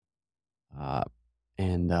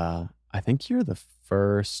And I think you're the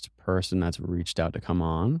first person that's reached out to come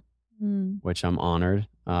on, Mm. which I'm honored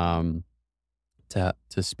to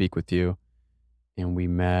speak with you. And we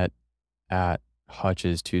met at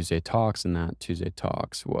Hutch's Tuesday Talks, and that Tuesday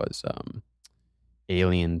Talks was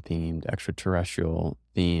alien themed, extraterrestrial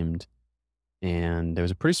themed, and it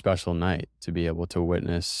was a pretty special night to be able to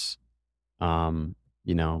witness,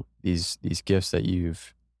 these gifts that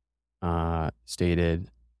you've stated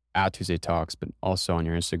at Tuesday Talks, but also on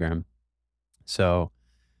your Instagram. So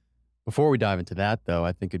before we dive into that, though,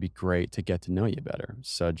 I think it'd be great to get to know you better.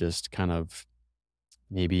 So just kind of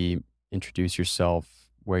maybe introduce yourself,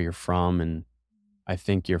 where you're from, and I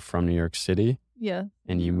think you're from New York City Yeah.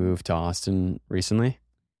 and you moved to Austin recently.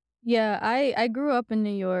 Yeah, I grew up in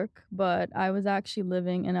New York, but I was actually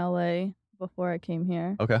living in LA before I came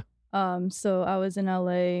here. Okay. So I was in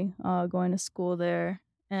LA, going to school there,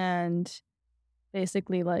 and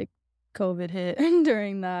basically like COVID hit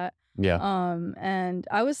during that. Yeah. And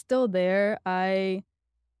I was still there. I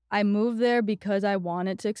moved there because I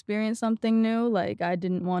wanted to experience something new. Like I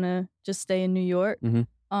didn't want to just stay in New York.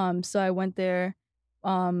 Hmm. So I went there,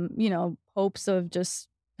 hopes of just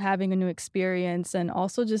having a new experience and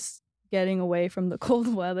also just getting away from the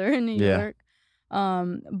cold weather in New Yeah. York.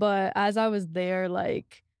 But as I was there,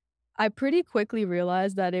 like I pretty quickly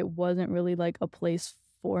realized that it wasn't really like a place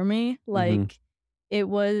for me. Hmm. Like it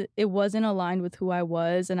wasn't aligned with who I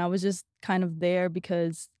was, and I was just kind of there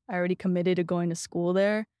because I already committed to going to school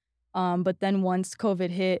there. But then once COVID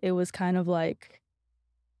hit, it was kind of like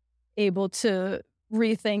able to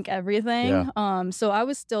rethink Yeah. everything. So I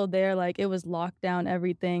was still there, like it was locked down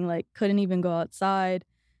everything, like couldn't even go outside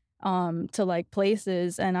to like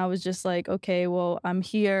places, and I was just like, okay, well, I'm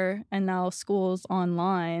here and now school's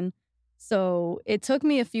online. So it took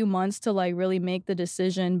me a few months to like really make the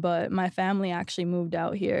decision, but my family actually moved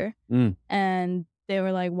out here Mm. and they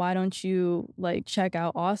were like, why don't you like check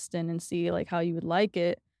out Austin and see like how you would like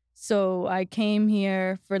it? So I came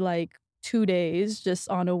here for like 2 days just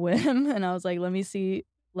on a whim and I was like, let me see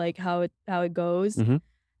like how it goes. Hmm.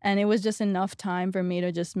 And it was just enough time for me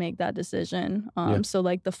to just make that decision. Yeah. So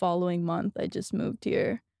like the following month I just moved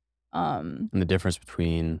here. Um And the difference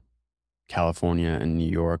between California and New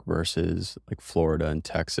York versus like Florida and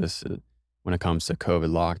Texas when it comes to COVID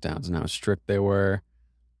lockdowns and how strict they were,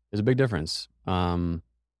 there's a big difference.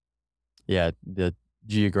 Yeah, the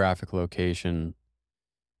geographic location,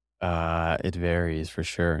 it varies for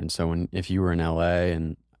sure. And so if you were in LA,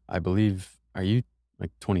 and I believe, are you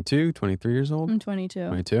like 22, 23 years old? I'm 22.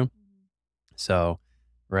 22. So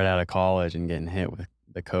right out of college and getting hit with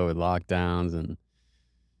the COVID lockdowns, and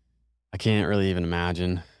I can't really even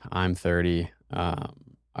imagine. I'm 30.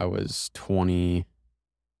 I was 27,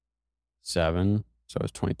 so I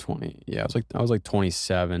was 2020. Yeah, I was like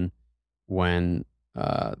 27 when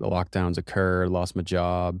the lockdowns occurred. Lost my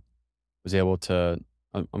job. Was able to.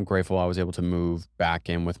 I'm grateful I was able to move back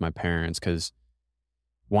in with my parents because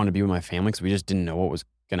wanted to be with my family because we just didn't know what was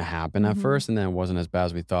going to happen at Mhm. first, and then it wasn't as bad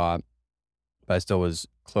as we thought. But I still was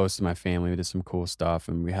close to my family. We did some cool stuff,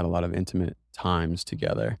 and we had a lot of intimate times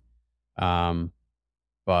together. Um,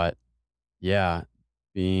 but yeah,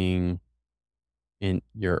 being in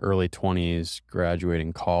your early 20s,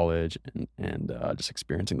 graduating college, and just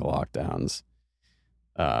experiencing the lockdowns,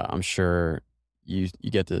 I'm sure you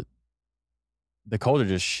get the culture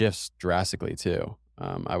just shifts drastically too.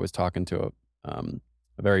 I was talking to a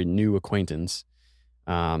very new acquaintance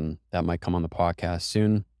that might come on the podcast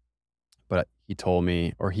soon, but he told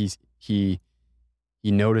me, or he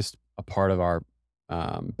noticed a part of our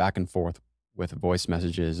back and forth with voice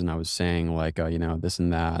messages, and I was saying like this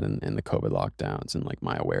and that, and the COVID lockdowns, and like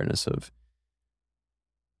my awareness of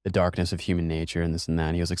the darkness of human nature and this and that.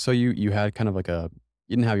 And he was like, so you had kind of like you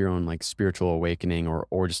didn't have your own like spiritual awakening,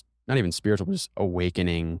 or just not even spiritual, but just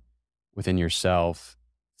awakening within yourself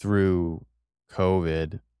through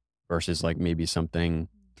COVID versus like maybe something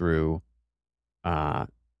through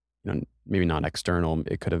maybe not external.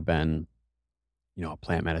 It could have been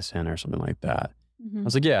plant medicine or something like that. I Mhm.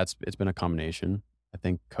 was like, yeah, it's been a combination. I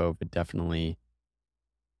think COVID definitely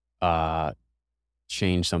uh,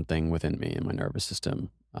 changed something within me in my nervous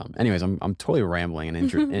system. Anyways, I'm totally rambling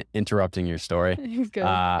and interrupting your story. You're good.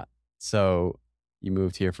 Uh, so you were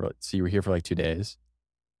here for like 2 days.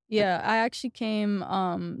 Yeah, I actually came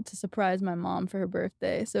to surprise my mom for her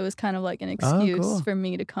birthday. So it was kind of like an Oh, excuse cool. for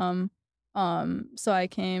me to come. So I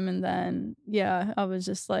came and then yeah, I was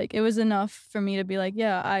just like it was enough for me to be like,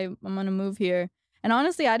 yeah, I'm going to move here. And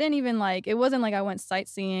honestly, I didn't even like it wasn't like I went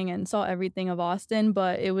sightseeing and saw everything of Austin,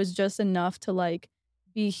 but it was just enough to like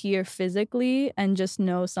be here physically and just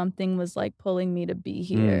know something was like pulling me to be Mm,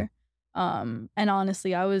 here. And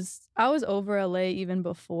honestly, I was over LA even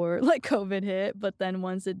before like COVID hit, but then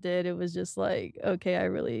once it did, it was just like, okay, I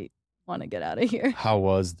really want to get out of here. How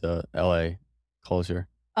was the LA culture?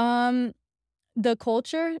 Um, the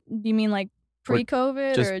culture, do you mean like Or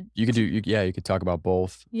pre-COVID just or you could do you yeah, you could talk about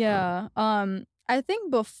both. yeah. I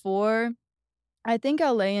think before I think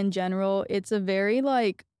LA in general, it's a very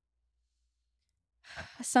like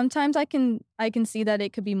sometimes I can see that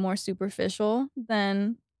it could be more superficial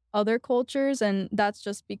than other cultures, and that's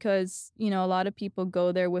just because, a lot of people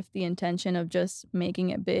go there with the intention of just making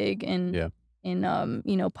it big Yeah. in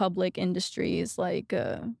public industries like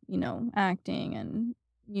acting and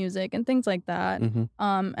music and things like that. Mhm.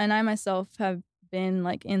 And I myself have been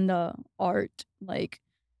like in the art like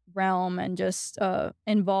realm and just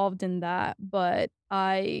involved in that, but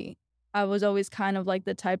I was always kind of like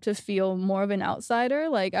the type to feel more of an outsider.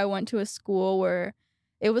 Like I went to a school where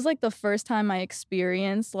it was like the first time I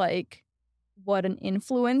experienced like what an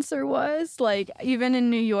influencer was. Like even in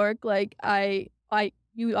New York, like I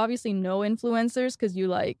you obviously know influencers cuz you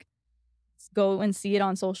like go and see it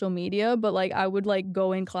on social media, but like I would like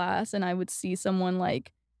go in class and I would see someone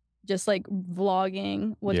like just like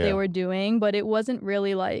vlogging what they Yeah. were doing, but it wasn't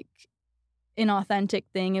really like an authentic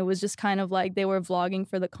thing. It was just kind of like they were vlogging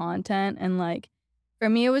for the content, and, like, for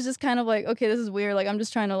me, it was just kind of like, "Okay, this is weird, like, I'm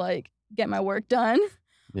just trying to, like, get my work done."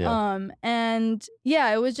 Yeah. And,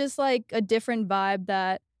 yeah, it was just, like, a different vibe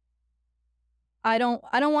that I don't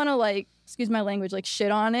wanna, like, excuse my language, like,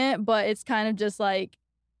 shit on it, but it's kind of just like,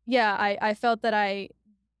 yeah, I felt that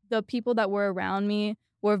the people that were around me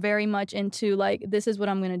were very much into, like, "This is what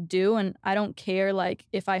I'm gonna do, and I don't care, like,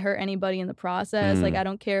 if I hurt anybody in the process, like, Mm. I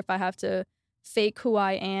don't care if I have to fake who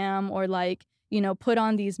I am or, like, put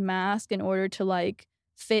on these masks in order to, like,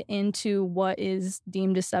 fit into what is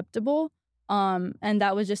deemed acceptable." And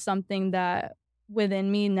that was just something that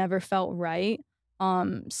within me never felt right.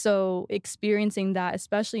 So experiencing that,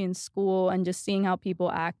 especially in school and just seeing how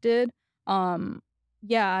people acted,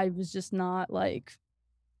 yeah, I was just not, like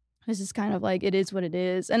it's just kind of like, it is what it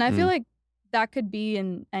is, and I feel Mm. like that could be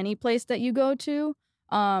in any place that you go to,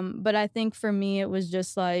 but I think for me, it was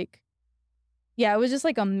just like yeah, it was just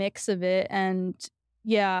like a mix of it, and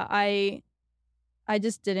yeah, I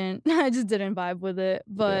just didn't I just didn't vibe with it,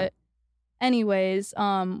 Yeah. but anyways,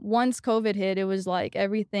 once COVID hit, it was like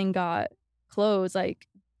everything got closed, like,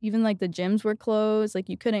 even, like, the gyms were closed, like,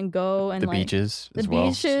 you couldn't go, and, The like, beaches the as well.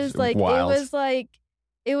 beaches, Wild.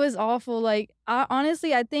 it was awful, like,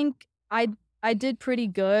 honestly, I think I did pretty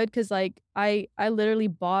good because like, I literally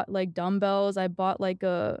bought, like, dumbbells, I bought, like,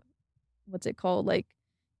 a what's it called? Like,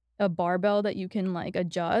 a barbell that you can, like,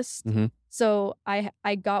 adjust. Mhm. So,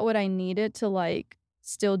 I got what I needed to, like,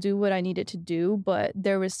 still do what I needed to do, but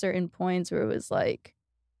there was certain points where it was like,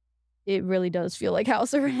 it really does feel like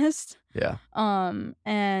house arrest. Yeah.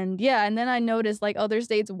 And yeah, and then I noticed, like, other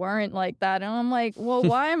states weren't like that, and I'm like, "Well,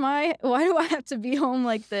 why do I have to be home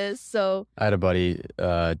like this?" So I had a buddy,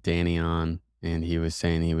 Danny on, and he was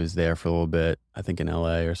saying he was there for a little bit, I think in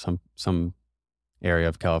LA or some area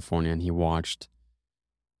of California, and he watched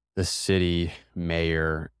the city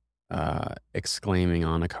mayor, exclaiming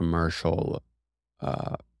on a commercial,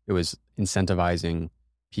 uh, it was incentivizing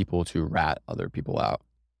people to rat other people out,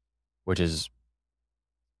 which is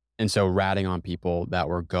and so ratting on people that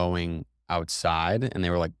were going outside, and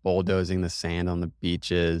they were, like, bulldozing the sand on the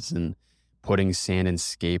beaches and putting sand in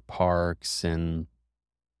skate parks, and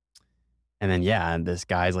then, yeah, and this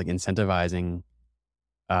guy's, like, incentivizing,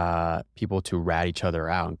 people to rat each other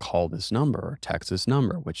out and call this number or text this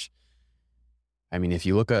number, which, I mean, if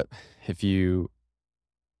you look at if you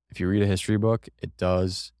if you read a history book, it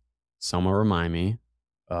does somewhat remind me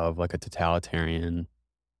of, like, a totalitarian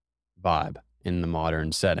vibe in the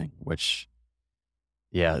modern setting, which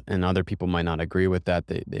yeah, and other people might not agree with that.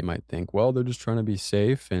 They might think, "Well, they're just trying to be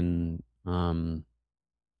safe and, trying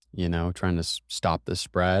to stop the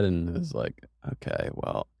spread," and it's like, "Okay,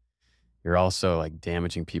 well, you're also, like,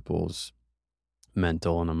 damaging people's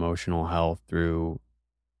mental and emotional health through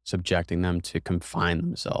subjecting them to confine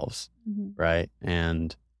themselves, mhm. right?"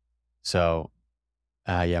 And so,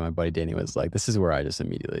 yeah, my buddy Danny was like, "This is where I just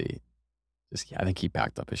immediately just" I think he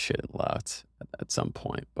packed up his shit and left at some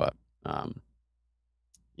point, but, um,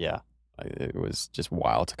 yeah, it was just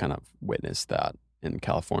wild to kind of witness that in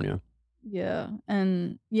California. Yeah,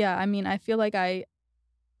 and yeah, I mean, I feel like I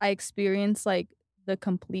experienced, like, the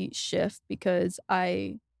complete shift because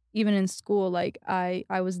I even in school, like, I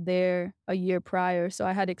was there a year prior, so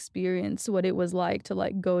I had experienced what it was like to,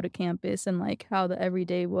 like, go to campus and, like, how the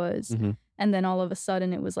everyday was, Mhm. and then all of a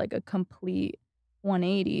sudden, it was, like, a complete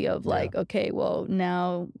 180 of Yeah. like, okay, well,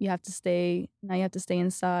 now you have to stay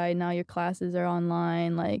inside. Now your classes are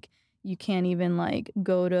online. Like you can't even like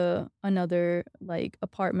go to another like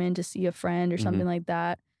apartment to see a friend or Mhm. something like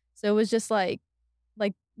that. So it was just like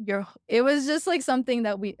it was just like something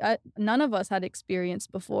that none of us had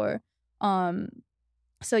experienced before. Um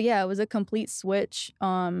so yeah, it was a complete switch.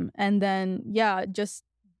 And then yeah, just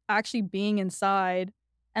actually being inside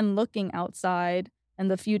and looking outside, and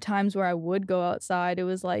the few times where I would go outside, it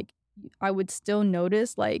was like I would still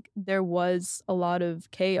notice like there was a lot of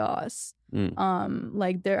chaos. Mm.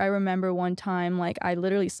 Like I remember one time like I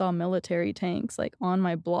literally saw military tanks like on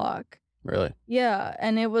my block. Really? Yeah,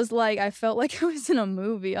 and it was like I felt like I was in a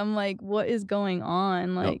movie. I'm like, what is going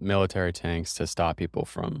on? Like Military tanks to stop people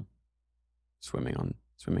from swimming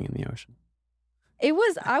in the ocean.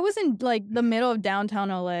 I was in, like, the middle of downtown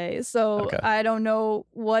LA, so Okay. I don't know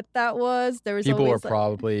what that was. There was People were always, like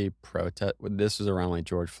probably this was around, like,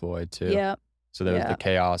 George Floyd too. yeah, So there was the yeah,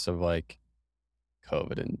 chaos of, like,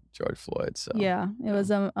 COVID and George Floyd, so, yeah, it yeah,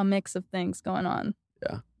 was a mix of things going on.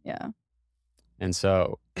 yeah. Yeah. And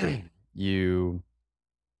so, you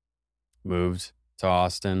moved to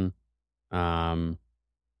Austin. Um,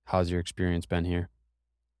 how's your experience been here?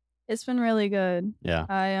 It's been really good. Yeah.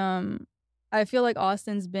 I feel like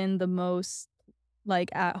Austin's been the most, like,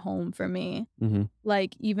 at home for me. Mhm.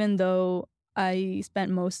 Like, even though I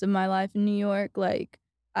spent most of my life in New York, like,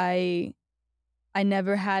 I I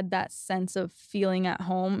never had that sense of feeling at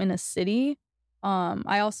home in a city.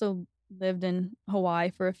 I also lived in Hawaii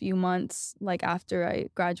for a few months, like after I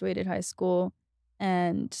graduated high school,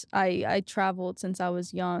 and I traveled since I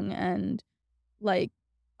was young, and like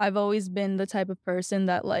I've always been the type of person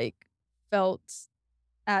that like felt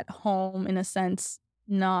at home in a sense,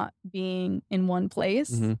 not being in one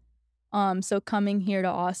place. Mhm. So coming here to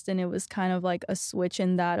Austin, it was kind of like a switch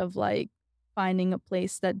in that of like finding a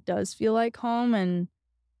place that does feel like home and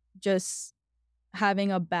just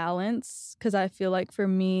having a balance. Cause I feel like for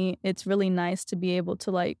me, it's really nice to be able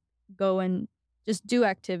to like go and just do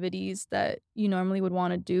activities that you normally would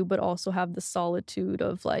want to do, but also have the solitude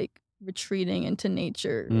of like retreating into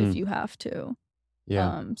nature if Mm. you have to.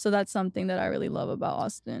 Yeah. So that's something that I really love about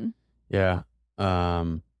Austin. Yeah.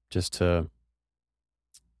 Just to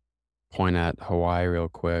point at Hawaii real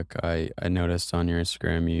quick, I noticed on your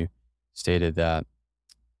Instagram you stated that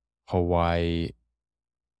Hawaii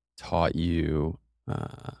taught you,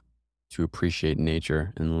 uh, to appreciate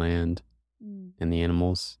nature and land Mm. and the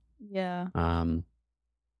animals. Yeah. Um,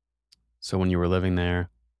 so when you were living there,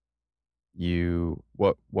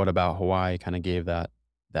 what about Hawaii kinda gave that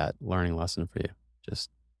learning lesson for you? Just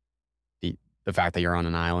the the fact that you're on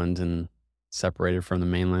an island and separated from the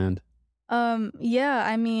mainland? Yeah,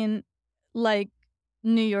 I mean, like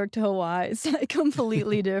New York to Hawaii is like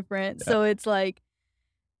completely different. Yeah. So it's like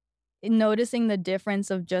noticing the difference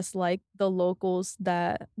of just like the locals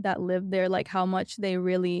that live there, like how much they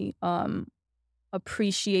really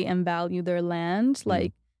appreciate and value their land. Mm.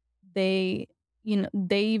 Like they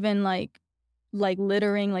they even like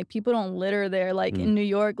littering, like people don't litter there. Like Mm. in New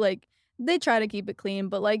York, like they try to keep it clean,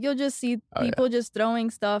 but like you'll just see Oh, yeah. people just throwing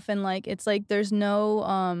stuff, and like it's like there's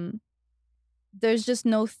just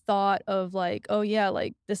no thought of like, oh yeah,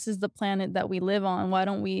 like this is the planet that we live on. Why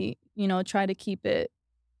don't we, try to keep it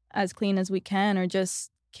as clean as we can or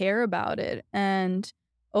just care about it? And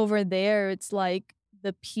over there, it's like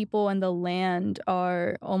the people and the land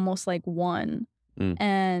are almost like one. Mm.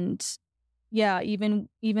 And yeah, even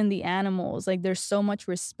the animals, like there's so much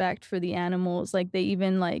respect for the animals. Like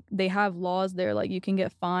they have laws there, like you can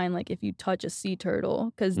get fined like if you touch a sea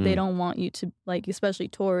turtle, because they Mm. don't want you to, like, especially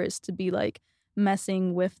tourists, to be like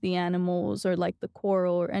messing with the animals or like the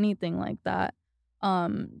coral or anything like that.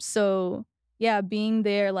 So yeah, being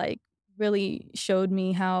there like really showed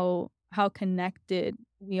me how connected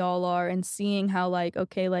we all are, and seeing how like,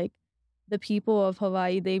 okay, like the people of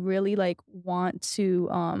Hawaii, they really like want to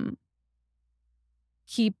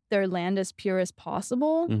keep their land as pure as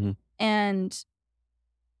possible. Mhm. And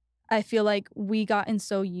I feel like we gotten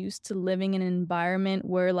so used to living in an environment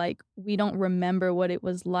where like we don't remember what it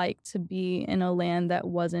was like to be in a land that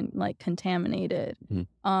wasn't like contaminated,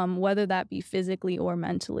 Mhm. whether that be physically or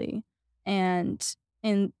mentally. And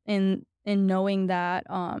in knowing that,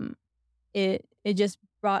 it just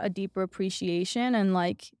brought a deeper appreciation, and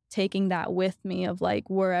like taking that with me of like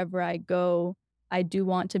wherever I go, I do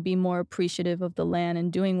want to be more appreciative of the land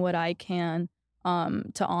and doing what I can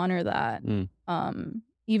to honor that. Mm.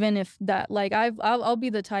 Even if that like I'll be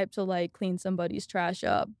the type to like clean somebody's trash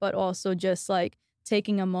up, but also just like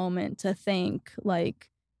taking a moment to thank like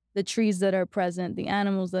the trees that are present, the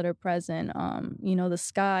animals that are present, the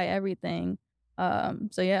sky, everything.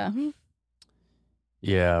 So yeah.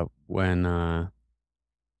 Yeah, when, I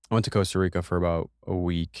went to Costa Rica for about a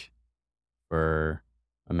week for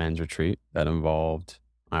a men's retreat that involved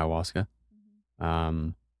ayahuasca,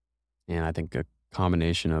 um, and I think a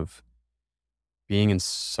combination of being in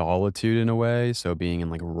solitude in a way, so being in,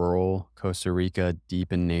 like, rural Costa Rica,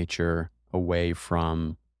 deep in nature, away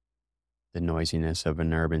from the noisiness of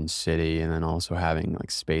an urban city, and then also having,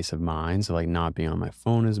 like, space of mind, so, like, not being on my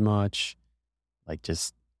phone as much, like,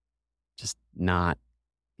 just not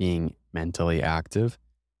being mentally active,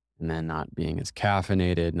 and then not being as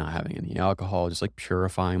caffeinated, not having any alcohol, just, like,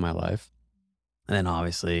 purifying my life. And then,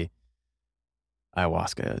 obviously,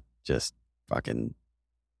 ayahuasca just fucking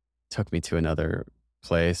took me to another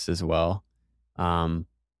place as well. Um,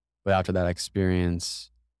 but after that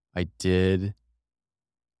experience, I did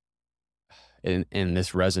and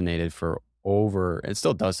this resonated for over it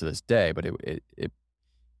still does to this day, but it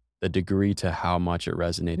the degree to how much it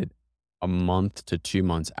resonated a month to 2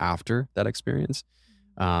 months after that experience,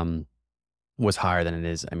 um, was higher than it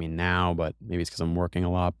is, I mean, now, but maybe it's because 'cause I'm working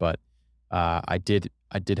a lot, but, I did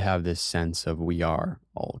have this sense of we are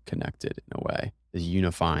all connected in a way, this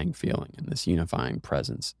unifying feeling and this unifying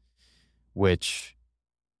presence, which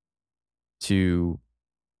to,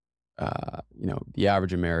 the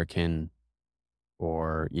average American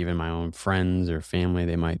or even my own friends or family,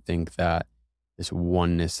 they might think that this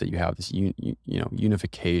oneness that you have, this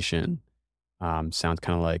unification, sounds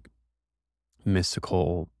kind of like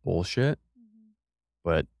mystical bullshit, Mhm.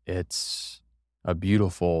 but it's a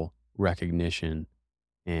beautiful recognition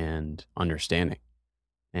and understanding.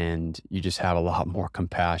 And you just have a lot more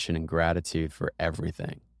compassion and gratitude for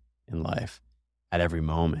everything in life at every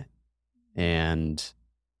moment. And,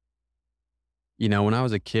 when I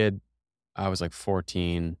was a kid, I was like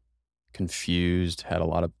 14, confused, had a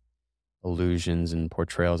lot of illusions and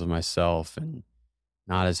portrayals of myself and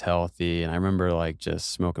not as healthy. And I remember like just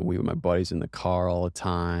smoking weed with my buddies in the car all the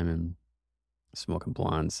time and smoking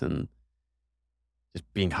blunts and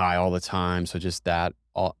just being high all the time. So just that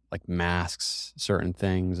all like masks certain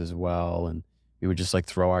things as well. And we would just like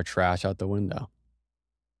throw our trash out the window,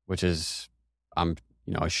 which is, I'm,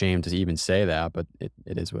 ashamed to even say that, but it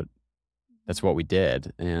is that's what we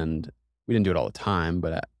did. And we didn't do it all the time,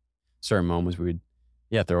 but at certain moments we would,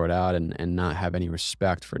 yeah, throw it out and not have any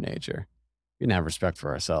respect for nature. We didn't have respect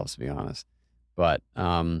for ourselves, to be honest. But,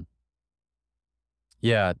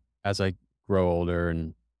 yeah, as I grow older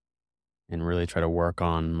and really try to work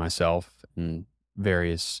on myself in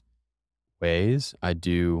various ways, I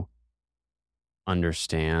do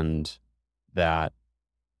understand that,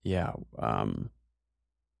 yeah,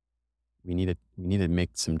 we need to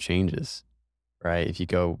make some changes, right? If you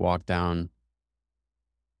go walk down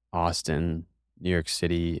Austin, New York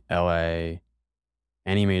City, LA,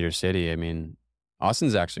 any major city, I mean,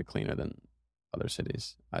 Austin's actually cleaner than other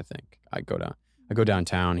cities, I think. I go Mhm.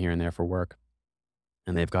 downtown here and there for work,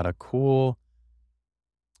 and they've got a cool,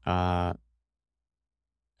 uh,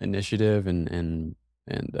 initiative and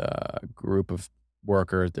group of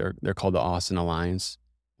workers. They're called the Austin Alliance,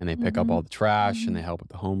 and they pick up all Mhm. the trash and they Mhm. help with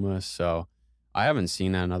the homeless. So I haven't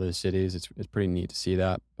seen that in other cities. It's pretty neat to see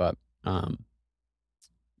that, but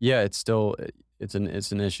yeah, it's still it's an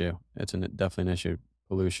issue. Definitely an issue.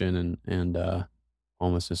 Pollution and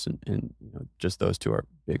homelessness and just those two are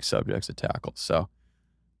big subjects to tackle. So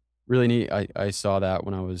really neat. I saw that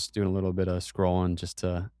when I was doing a little bit of scrolling just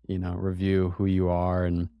to, review who you are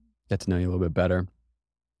and get to know you a little bit better.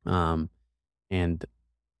 Um, and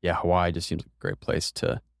yeah, Hawaii just seems like a great place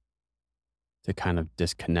to kind of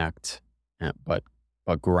disconnect, but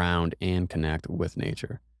ground and connect with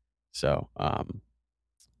nature. So,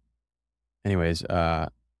 anyways,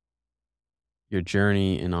 your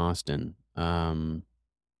journey in Austin,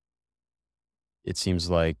 it seems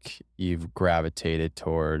like you've gravitated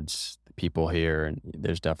towards the people here, and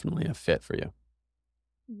there's definitely a fit for you.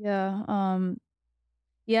 Yeah,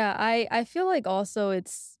 yeah, I feel like also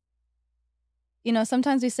it's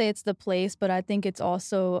sometimes we say it's the place, but I think it's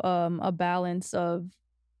also, a balance of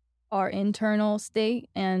our internal state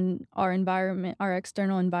and our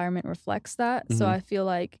external environment reflects that. So Mhm. I feel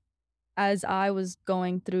like as I was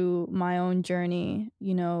going through my own journey,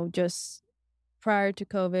 just prior to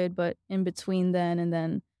COVID, but in between then and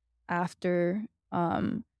then after,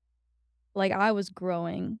 like I was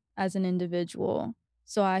growing as an individual.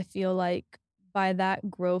 So I feel like by that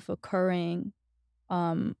growth occurring,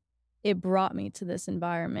 um, it brought me to this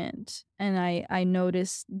environment. And I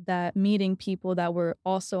noticed that meeting people that were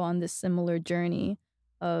also on this similar journey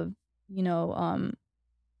of, you know, um,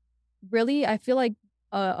 really, I feel like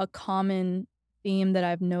a common theme that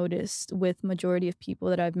I've noticed with majority of people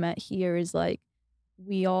that I've met here is like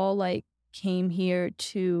we all like came here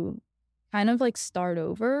to kind of like start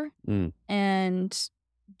over Mm, and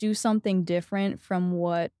do something different from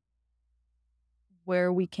what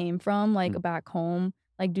where we came from, like mm, back home,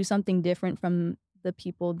 like do something different from the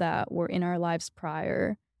people that were in our lives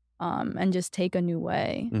prior, and just take a new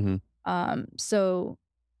way. mhm, So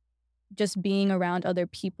just being around other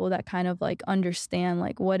people that kind of like understand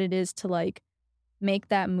like what it is to like make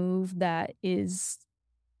that move that is,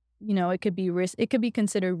 it could be it could be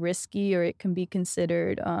considered risky, or it can be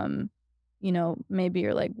considered maybe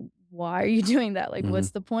you're like, why are you doing that? Like mhm,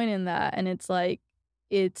 what's the point in that? And it's like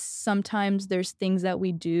it's sometimes there's things that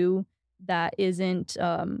we do that isn't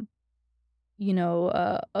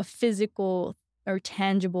a physical or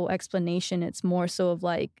tangible explanation. It's more so of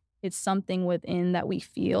like it's something within that we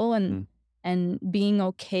feel, mm, and being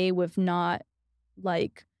okay with not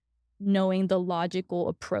like knowing the logical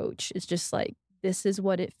approach. It's just like this is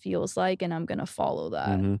what it feels like and I'm going to follow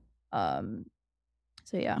that. mhm. Um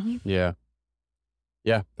so yeah. Yeah.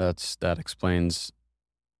 Yeah, that explains,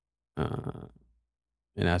 uh,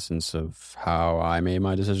 in essence of how I made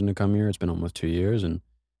my decision to come here. It's been almost 2 years, and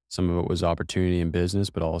some of it was opportunity in business,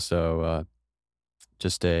 but also,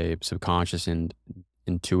 just a subconscious and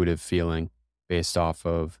intuitive feeling based off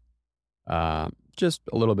of, just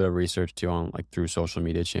a little bit of research too on, like, through social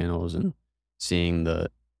media channels and seeing the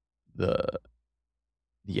the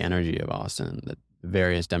energy of Austin, the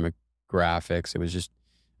various demographics. It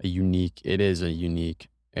is a unique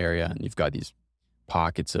area, and you've got these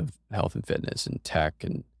pockets of health and fitness and tech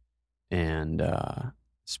and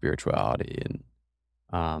spirituality and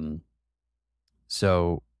um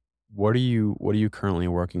so what are you currently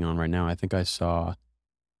working on right now? I think I saw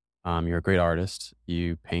you're a great artist.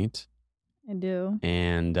 You paint I do.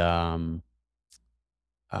 and what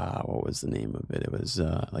was the name of it? It was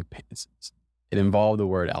it involved the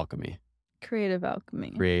word alchemy, Creative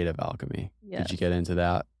alchemy. creative alchemy. Could you Yes. get into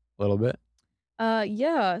that a little bit?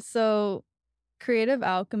 Yeah, so creative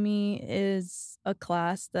alchemy is a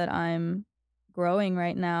class that I'm growing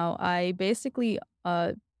right now. I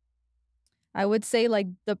would say like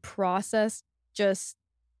the process just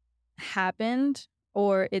happened,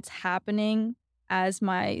 or it's happening as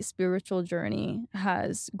my spiritual journey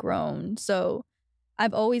has grown. So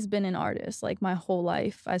I've always been an artist like my whole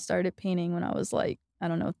life. I started painting when I was like, I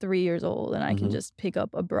don't know, 3 years old, and I can Mhm. just pick up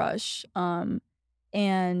a brush.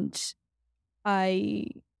 And I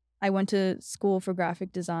I went to school for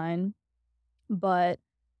graphic design, but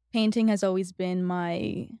painting has always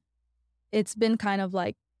been it's been kind of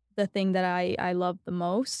like the thing that I love the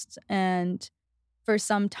most. And for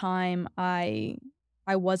some time I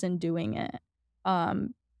wasn't doing it.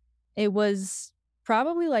 Um it was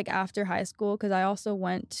probably like after high school, cuz I also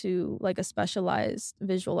went to like a specialized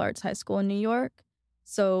visual arts high school in New York.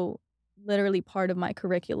 So literally part of my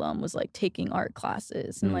curriculum was like taking art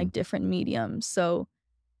classes and Mm, like different mediums. So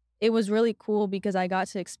it was really cool because I got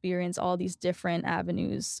to experience all these different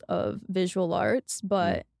avenues of visual arts, mm,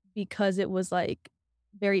 but because it was, like,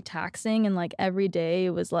 very taxing and, like, every day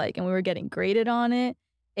it was, like and we were getting graded on it,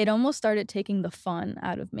 it almost started taking the fun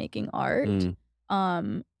out of making art. mm,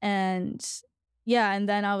 And yeah, and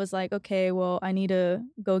then I was like, "Okay, well, I need to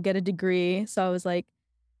go get a degree." So I was like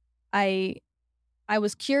I I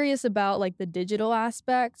was curious about, like, the digital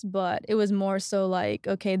aspect, but it was more so like,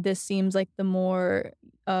 okay, this seems like the more,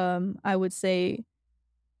 I would say,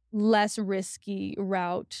 less risky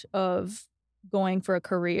route of going for a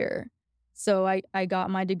career. So I got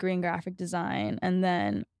my degree in graphic design, and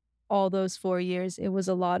then all those 4 years, it was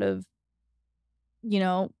a lot of, you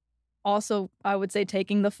know, also, I would say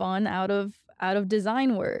taking the fun out of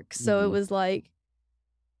design work. So it mhm, was like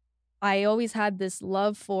I always had this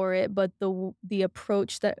love for it, but the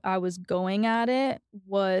approach that I was going at it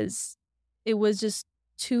was just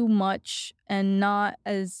too much and not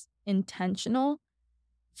as intentional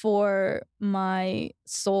for my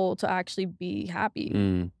soul to actually be happy.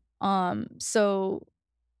 mm. So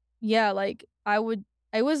yeah, like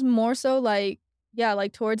it was more so like yeah,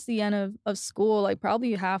 like towards the end of school, like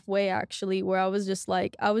probably halfway actually, where I was just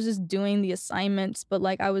like I was just doing the assignments, but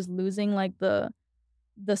like I was losing like the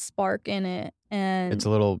spark in it. And It's a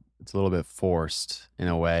little bit forced in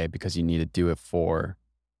a way because you need to do it for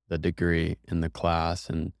the degree in the class,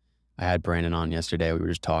 and I had Brandon on yesterday. We were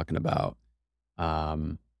just talking about,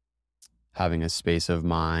 um, having a space of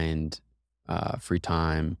mind, free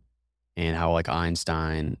time, and how, like,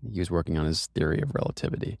 Einstein, he was working on his theory of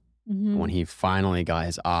relativity. And when mhm, he finally got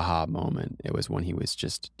his aha moment, it was when he was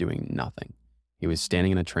just doing nothing. He was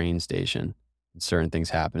standing in a train station, and certain things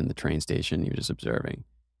happened in the train station, he was just observing.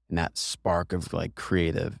 And that spark of, like,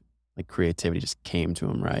 creativity just came to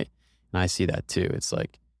him, right? And I see that too. It's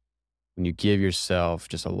like when you give yourself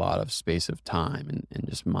just a lot of space of time and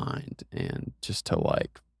just mind and just to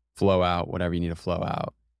like flow out whatever you need to flow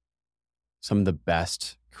out, some of the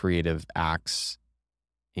best creative acts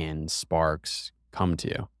and sparks come to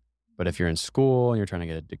you. But if you're in school and you're trying to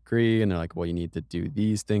get a degree and they're like, well, you need to do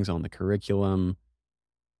these things on the curriculum,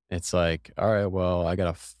 it's like, all right, well, I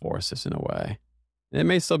got to force this in a way. And it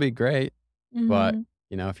may still be great, but, Mhm.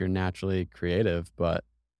 if you're naturally creative, but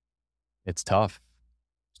it's tough.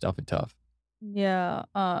 It's definitely tough. Yeah,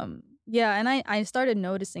 and I started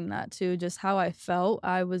noticing that too, just how I felt.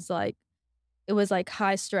 I was like it was like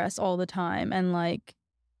high stress all the time, and like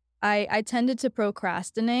I tended to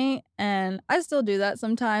procrastinate, and I still do that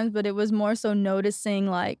sometimes, but it was more so noticing,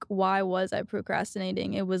 like, why was I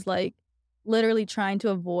procrastinating? It was, like, literally trying to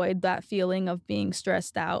avoid that feeling of being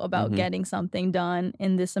stressed out about Mhm. getting something done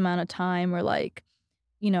in this amount of time or, like,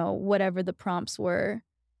 whatever the prompts were.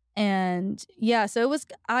 And, yeah, so it was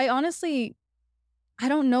I honestly I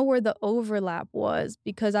don't know where the overlap was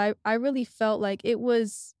because I really felt like it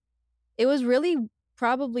was really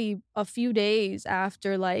probably a few days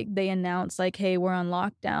after, like, they announced, like, "Hey, we're on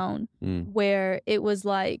lockdown," Mm. where it was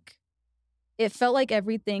like it felt like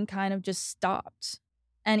everything kind of just stopped.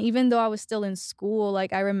 And even though I was still in school,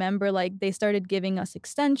 like, I remember, like, they started giving us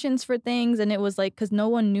extensions for things, and it was like because no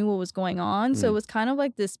one knew what was going on, so it Mm. was kind of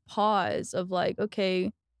like this pause of like,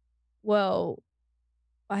 "Okay, well,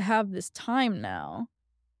 I have this time now."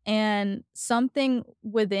 And something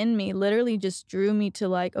within me literally just drew me to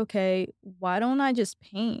like, "Okay, why don't I just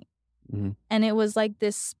paint?" Mhm. And it was like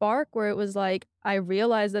this spark where it was like, I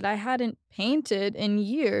realized that I hadn't painted in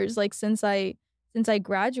years, like, since I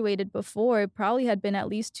graduated before, it probably had been at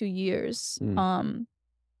least 2 years, Mm.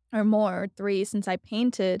 or more, or 3 since I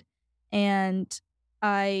painted, and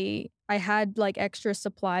I had, like, extra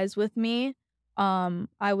supplies with me.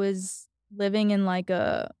 I was living in, like,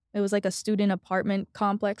 a it was like a student apartment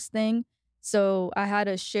complex thing, so I had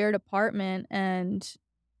a shared apartment and,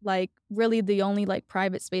 like, really the only, like,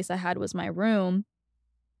 private space I had was my room,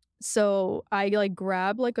 so I, like,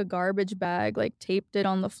 grabbed, like, a garbage bag, like, taped it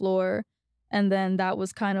on the floor, and then that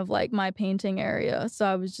was kind of, like, my painting area, so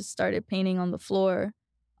I was just started painting on the floor,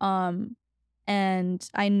 um, and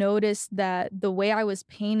I noticed that the way I was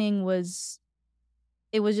painting was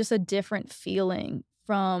it was just a different feeling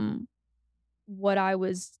from what I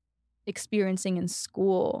was experiencing in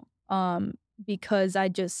school, because I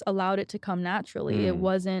just allowed it to come naturally. It Mm.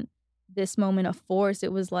 wasn't this moment of force.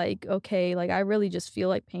 It was like, okay, like I really just feel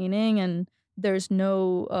like painting and there's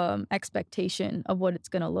no expectation of what it's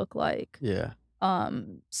gonna look like. Yeah.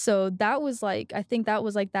 So that was like I think that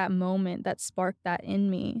was like that moment that sparked that in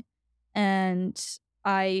me. And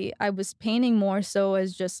I was painting more so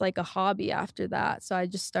as just like a hobby after that. So I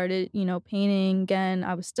just started, painting again.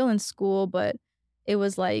 I was still in school, but it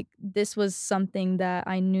was like this was something that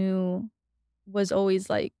I knew was always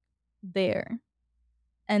like there.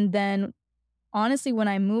 And then honestly, when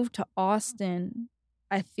I moved to Austin,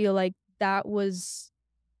 I feel like that was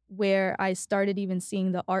where I started even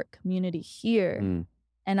seeing the art community here. Mm.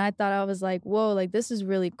 And I thought I was like, "Whoa, like, this is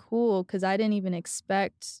really cool," because I didn't even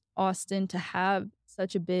expect Austin to have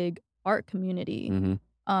such a big art community. Mhm.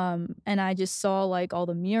 And I just saw, like, all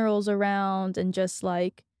the murals around and just,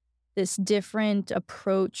 like, this different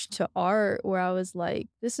approach to art where I was like,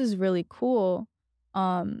 "This is really cool."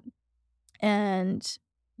 Um, and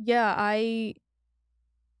yeah, I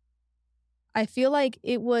feel like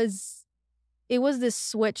it was this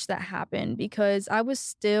switch that happened because I was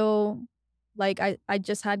still like, I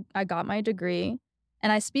got my degree,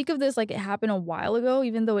 and I speak of this like it happened a while ago,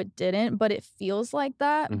 even though it didn't, but it feels like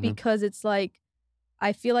that Mhm. because it's like,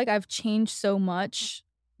 I feel like I've changed so much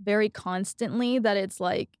very constantly that it's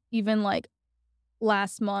like, even like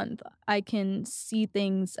last month, I can see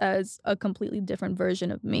things as a completely different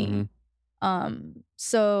version of me. Mhm.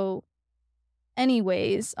 So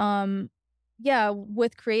anyways, yeah,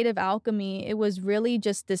 with creative alchemy, it was really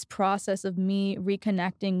just this process of me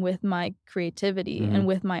reconnecting with my creativity Mhm. and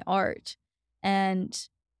with my art. And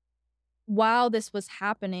while this was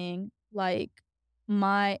happening, like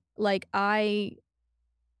I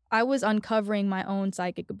was uncovering my own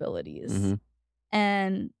psychic abilities. Mhm.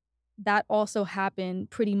 And that also happened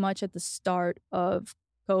pretty much at the start of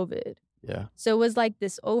COVID. Yeah. So it was like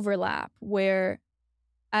this overlap where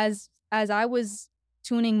as I was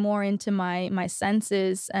tuning more into my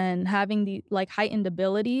senses and having the, like, heightened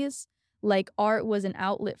abilities, like, art was an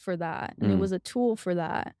outlet for that, and it Mm. was a tool for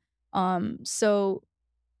that. So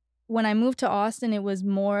when I moved to Austin, it was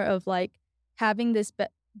more of, like, having this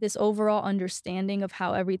overall understanding of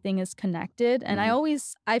how everything is connected, and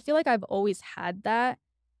Mhm. I feel like I've always had that,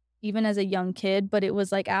 even as a young kid, but it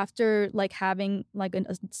was like after like having like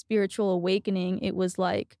a spiritual awakening, it was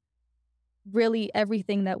like really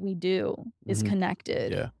everything that we do is Mhm.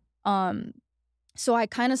 connected. Yeah. Um, so I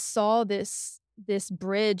kind of saw this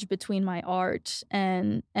bridge between my art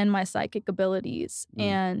and my psychic abilities, Mm.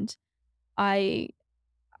 and I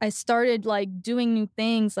I started like doing new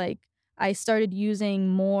things. Like I started using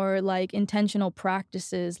more like intentional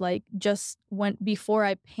practices. Like just when before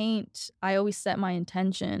I paint, I always set my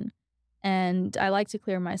intention, and I like to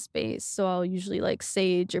clear my space. So I'll usually like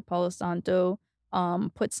sage or Palo Santo,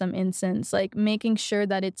 put some incense, like making sure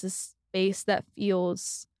that it's a space that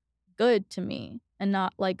feels good to me and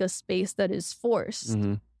not like a space that is forced.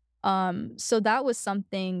 Mhm. So that was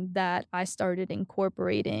something that I started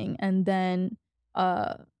incorporating, and then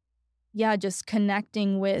uh yeah, just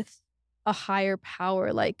connecting with a higher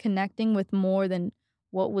power, like connecting with more than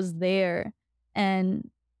what was there.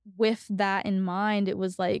 And with that in mind, it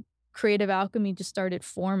was like creative alchemy just started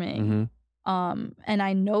forming. Mhm. And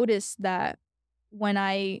I noticed that when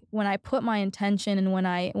I put my intention and when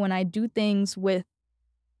I do things with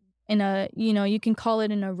in a, you can call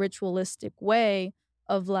it in a ritualistic way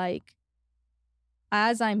of like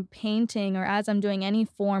as I'm painting or as I'm doing any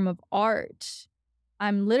form of art,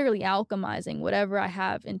 I'm literally alchemizing whatever I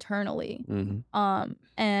have internally. Mhm.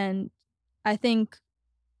 And I think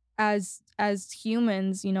as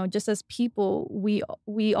humans, just as people,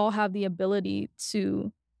 we all have the ability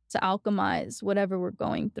to alchemize whatever we're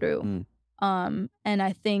going through. Mm. And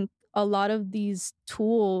I think a lot of these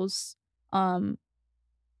tools, um,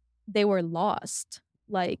 they were lost.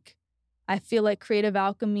 Like I feel like creative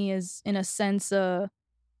alchemy is in a sense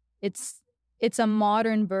it's it's a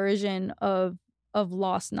modern version of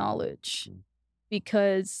lost knowledge, Mm.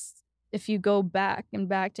 because if you go back and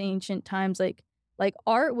back to ancient times, like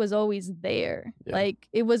art was always there. Yeah. Like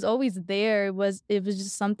it was always there. It was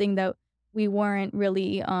just something that we weren't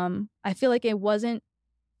really I feel like it wasn't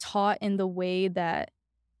taught in the way that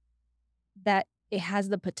it has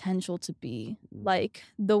the potential to be. Mm. Like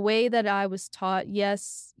the way that I was taught,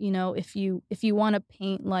 yes, if you want to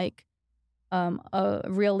paint like a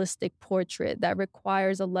realistic portrait that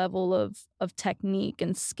requires a level of technique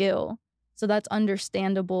and skill. So that's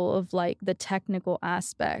understandable of like the technical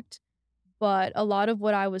aspect. But a lot of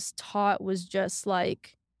what I was taught was just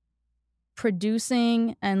like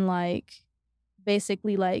producing and like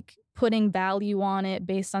basically like putting value on it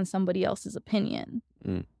based on somebody else's opinion.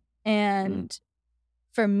 Mm. Mm. And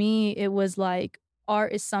for me, it was like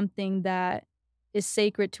art is something that is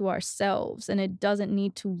sacred to ourselves and it doesn't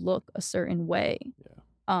need to look a certain way.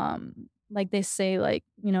 Yeah. Like they say, like,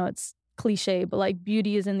 it's cliche, but like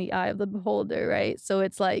beauty is in the eye of the beholder, right? So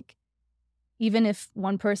it's like, even if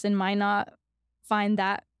one person might not find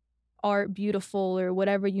that art beautiful or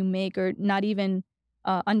whatever you make, or not even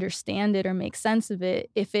understand it or make sense of it,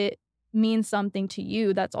 if it means something to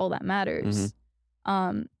you, that's all that Mhm. matters.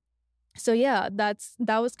 Um, so yeah, that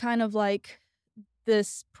was kind of like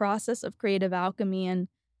this process of creative alchemy, and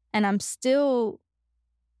I'm still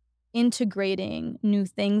integrating new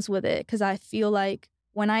things with it, because I feel like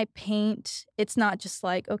when I paint, it's not just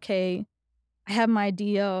like, okay, I have my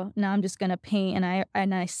idea, now I'm just gonna paint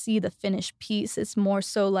and I see the finished piece. It's more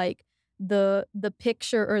so like the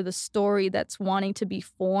picture or the story that's wanting to be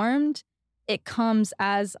formed, it comes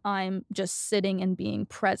as I'm just sitting and being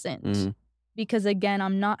present. Mhm. Because again,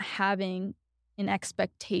 I'm not having an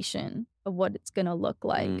expectation of what it's gonna look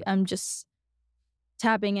like. Mm. I'm just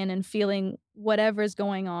tapping in and feeling whatever's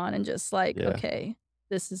going on and just like, Yeah. okay,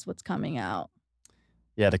 this is what's coming out.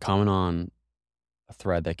 Yeah, to comment on a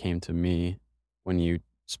thread that came to me when you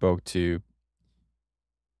spoke to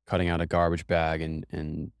cutting out a garbage bag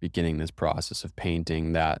and beginning this process of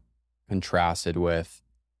painting, that contrasted with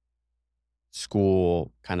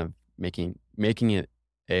school kind of making it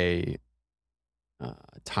a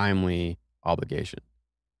timely obligation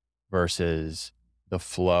versus the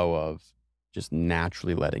flow of just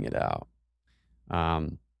naturally letting it out.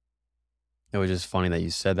 Um, it was just funny that you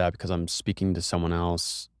said that because I'm speaking to someone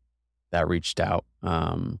else that reached out.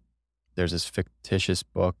 There's this fictitious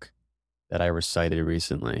book that I recited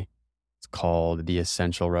recently. It's called The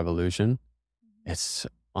Essential Revolution. It's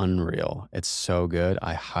unreal. It's so good.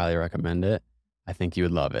 I highly recommend it. I think you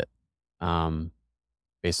would love it. Um,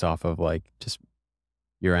 Based off of like just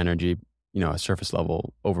your energy, a surface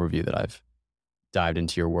level overview that I've dived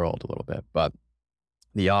into your world a little bit. But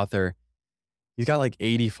the author, he's got like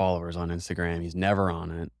 80 followers on Instagram. He's never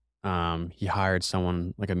on it. He hired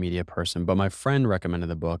someone like a media person, but my friend recommended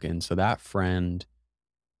the book. And so that friend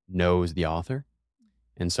knows the author.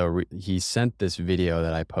 And so he sent this video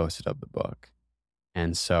that I posted of the book.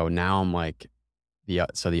 And so now I'm like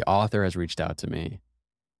the author has reached out to me,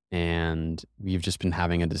 and we've just been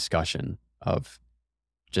having a discussion of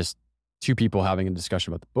just two people having a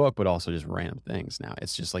discussion about the book, but also just random things. Now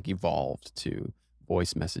it's just like evolved to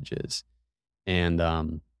voice messages,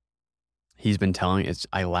 and he's been telling it's.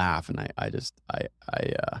 I laugh, and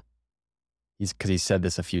he's because he said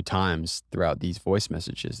this a few times throughout these voice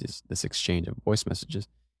messages, this exchange of voice messages.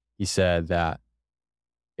 He said that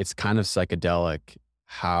it's kind of psychedelic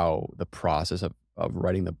how the process of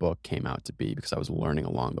writing the book came out to be, because I was learning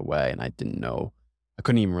along the way, and I didn't know, I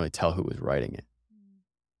couldn't even really tell who was writing it.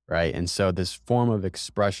 Right. And so this form of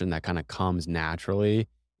expression that kind of comes naturally,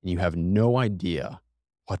 and you have no idea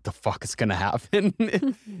what the fuck is going to happen.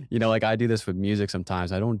 Like I do this with music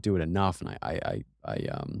sometimes. I don't do it enough. And I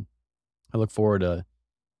look forward to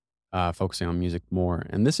focusing on music more.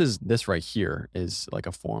 And this right here is like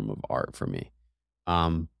a form of art for me.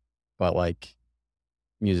 But like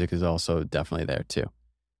music is also definitely there too.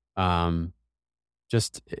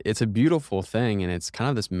 Just it's a beautiful thing, and it's kind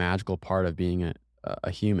of this magical part of being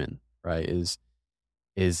a human, right? Is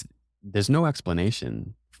there's no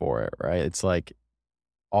explanation for it, right? It's like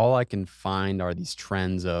all I can find are these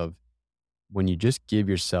trends of when you just give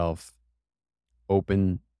yourself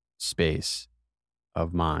open space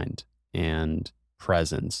of mind and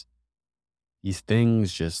presence, these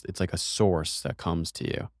things just, it's like a source that comes to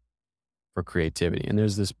you for creativity. And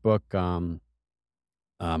there's this book, my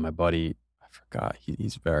buddy, I forgot,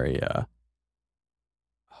 he's very,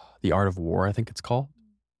 The Art of War, I think it's called.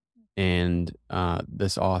 And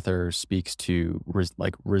this author speaks to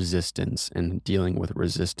resistance and dealing with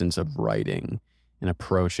resistance of writing and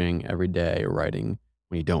approaching every day writing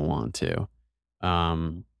when you don't want to.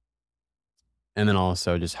 And then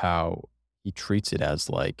also just how he treats it as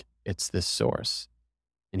like it's this source.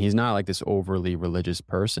 And he's not like this overly religious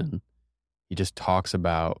person. He just talks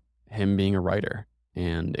about him being a writer,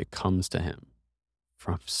 and it comes to him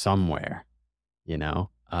from somewhere,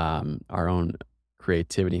 our own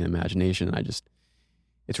creativity and imagination. And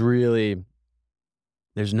it's really,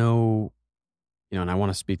 there's no, and I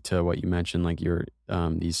want to speak to what you mentioned, like your,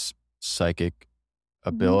 these psychic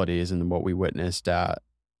abilities and what we witnessed at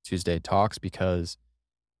Tuesday Talks, because,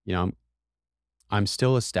 I'm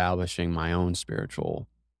still establishing my own spiritual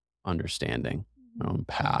understanding, my own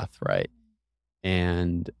path, right?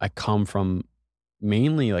 And I come from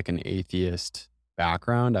mainly like an atheist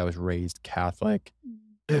background. I was raised Catholic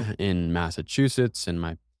in Massachusetts, and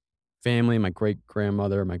my family, my great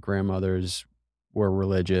grandmother, my grandmothers were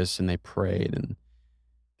religious, and they prayed, and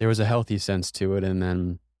there was a healthy sense to it. And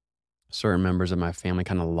then certain members of my family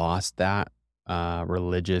kind of lost that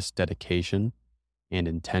religious dedication and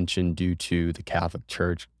intention due to the Catholic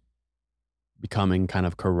Church becoming kind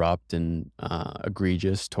of corrupt and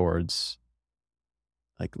egregious towards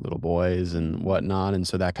like little boys and whatnot. And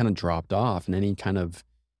so that kind of dropped off, and any kind of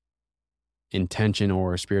intention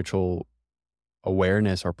or spiritual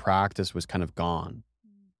awareness or practice was kind of gone.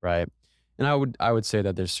 Right. And I would say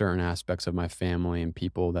that there's certain aspects of my family and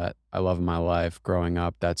people that I love in my life growing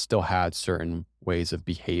up that still had certain ways of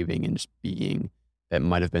behaving and just being that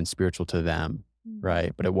might have been spiritual to them.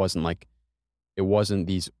 Right. But it wasn't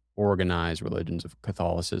these organized religions of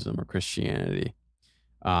Catholicism or Christianity.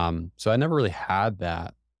 So I never really had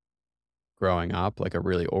that growing up, like a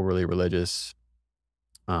really overly religious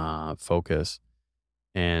focus.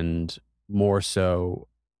 And more so,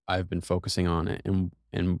 I've been focusing on it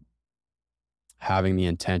and having the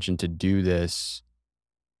intention to do this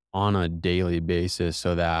on a daily basis,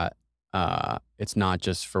 so that it's not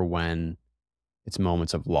just for when it's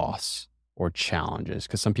moments of loss or challenges.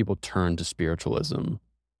 Because some people turn to spiritualism,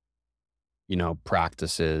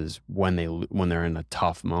 practices when they're in a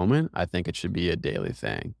tough moment. I think it should be a daily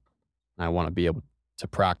thing. I want to be able to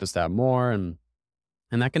practice that more, and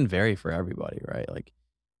that can vary for everybody, right? Like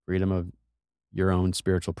freedom of your own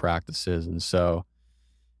spiritual practices. And so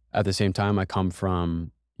at the same time, I come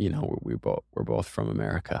from, we're both from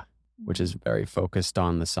America, which is very focused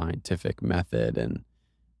on the scientific method and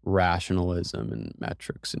rationalism and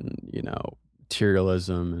metrics and,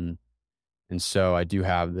 materialism. And so I do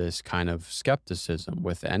have this kind of skepticism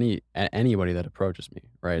with anybody that approaches me,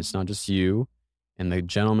 right? It's not just you. And the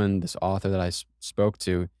gentleman, this author that I spoke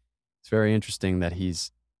to, it's very interesting that he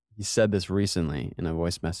said this recently in a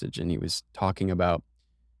voice message, and he was talking about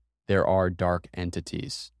there are dark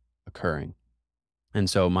entities occurring. And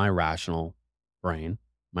so my rational brain,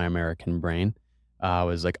 my American brain,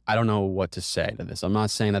 was like, I don't know what to say to this. I'm not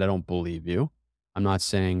saying that I don't believe you. I'm not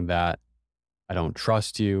saying that I don't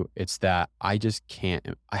trust you. It's that I just can't,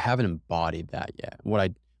 I haven't embodied that yet. What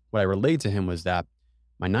I relayed to him was that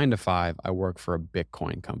my 9 to 5, I work for a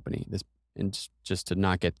Bitcoin company, this and just to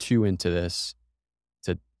not get too into this,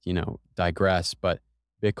 to, digress, but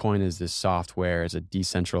Bitcoin is this software, is a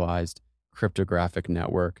decentralized cryptographic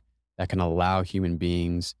network that can allow human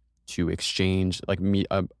beings to exchange, like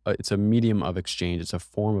it's a medium of exchange. It's a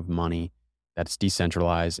form of money that's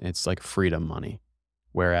decentralized. And it's like freedom money.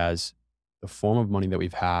 Whereas the form of money that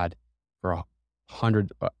we've had for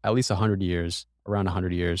at least 100 years, around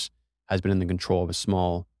 100 years, has been in the control of a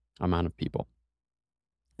small amount of people.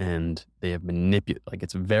 And they have like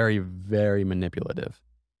it's very, very manipulative.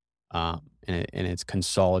 And it's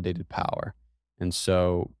consolidated power. And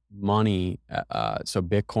so so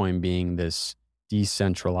Bitcoin being this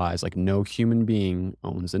decentralized, like no human being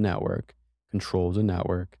owns the network, controls the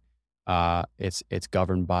network. It's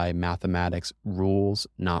governed by mathematics rules,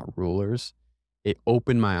 not rulers. It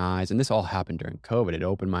opened my eyes, and this all happened during COVID. It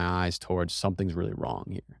opened my eyes towards something's really wrong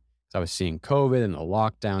here. So I was seeing COVID and the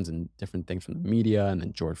lockdowns and different things from the media, and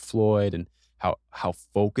then George Floyd, and how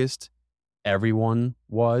focused everyone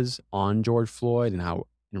was on George Floyd and how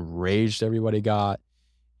enraged everybody got.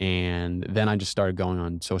 And then I just started going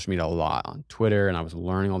on social media a lot, on Twitter, and I was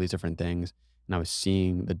learning all these different things, and I was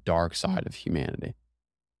seeing the dark side of humanity.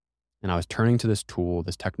 And I was turning to this tool,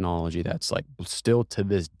 this technology that's like still to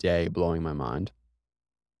this day blowing my mind.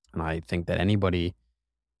 And I think that anybody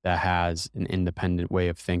that has an independent way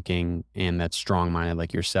of thinking and that's strong-minded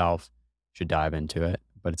like yourself should dive into it.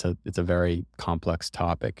 But it's a very complex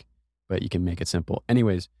topic, but you can make it simple.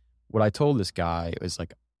 Anyways, what I told this guy was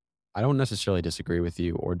like, I don't necessarily disagree with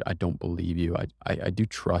you, or I don't believe you. I do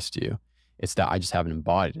trust you. It's that I just haven't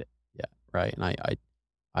embodied it yet, right?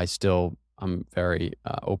 And I'm very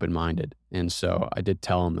open-minded. And so I did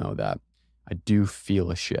tell him though that I do feel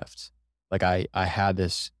a shift. Like I had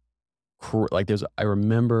this, I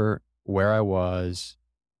remember where I was.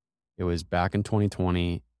 It was back in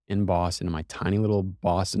 2020 in Boston, in my tiny little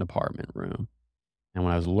Boston apartment room. And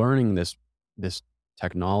when I was learning this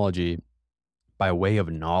technology by way of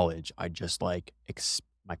knowledge, I just like,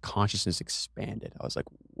 my consciousness expanded. I was like,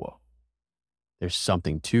 whoa, there's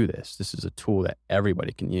something to this. This is a tool that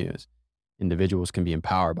everybody can use. Individuals can be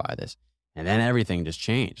empowered by this. And then everything just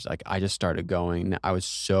changed. Like I just started going, I got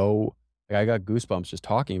goosebumps just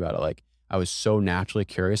talking about it. Like I was so naturally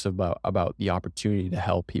curious about the opportunity to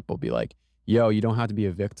help people be like, yo, you don't have to be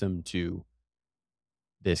a victim to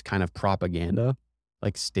this kind of propaganda,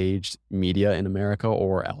 like staged media in America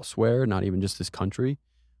or elsewhere, not even just this country,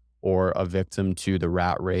 or a victim to the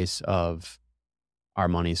rat race of our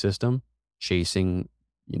money system, chasing,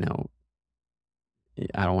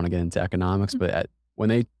 I don't want to get into economics, but when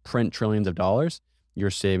they print trillions of dollars, your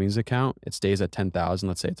savings account, it stays at 10,000.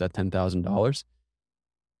 Let's say it's at $10,000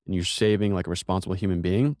 and you're saving like a responsible human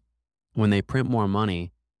being. When they print more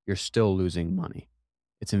money, you're still losing money.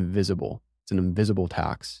 It's invisible. It's an invisible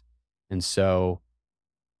tax. And so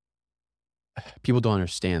people don't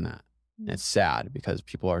understand that. And it's sad because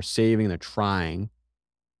people are saving, they're trying.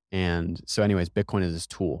 And so anyways, Bitcoin is this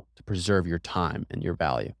tool to preserve your time and your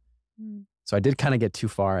value. So I did kind of get too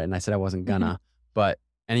far and I said I wasn't gonna, but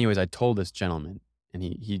anyways, I told this gentleman and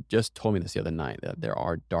he just told me this the other night that there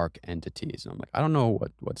are dark entities. And I'm like, I don't know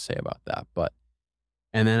what to say about that.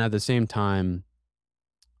 And then at the same time,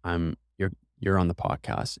 you're on the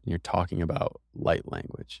podcast and you're talking about light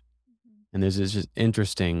language. And there's this just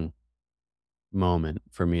interesting moment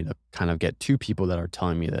for me to kind of get two people that are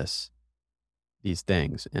telling me these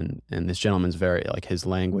things. And this gentleman's very, like his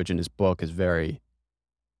language in his book is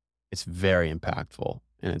it's very impactful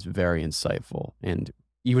and it's very insightful. And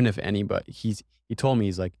even if anybody, he told me,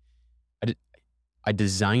 he's like, I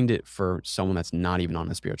designed it for someone that's not even on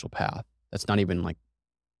a spiritual path. That's not even like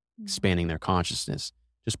expanding their consciousness.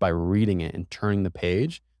 Just by reading it and turning the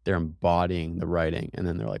page, they're embodying the writing. And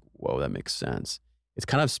then they're like, whoa, that makes sense. It's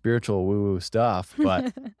kind of spiritual woo-woo stuff,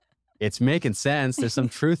 but it's making sense. There's some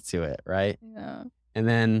truth to it, right? Yeah. And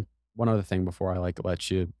then one other thing before I like to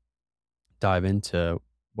let you dive into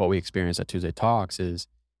what we experience at Tuesday Talks is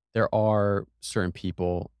there are certain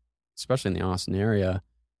people, especially in the Austin area,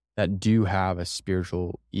 that do have a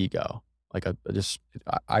spiritual ego. Like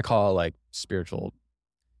I call it like spiritual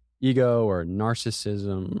ego or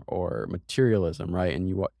narcissism or materialism, right?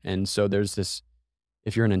 And so there's this,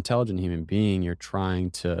 if you're an intelligent human being, you're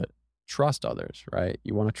trying to trust others, right?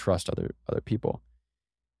 You want to trust other people.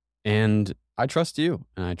 And I trust you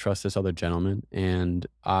and I trust this other gentleman. And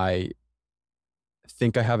I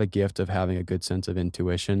think I have a gift of having a good sense of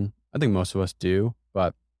intuition. I think most of us do,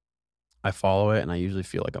 but I follow it and I usually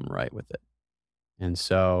feel like I'm right with it. And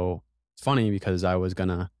so it's funny because I was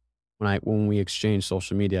gonna, when we exchanged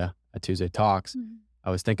social media at Tuesday Talks, I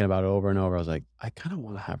was thinking about it over and over. I was like, I kind of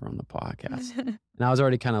want to have her on the podcast. And I was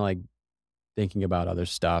already kind of like thinking about other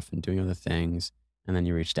stuff and doing other things, and then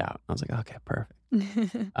you reached out. I was like, okay,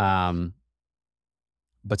 perfect. Um,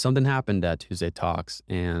 but something happened at Tuesday Talks,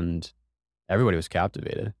 and everybody was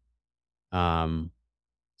captivated. Um,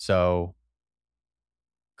 so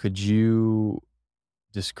could you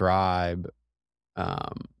describe,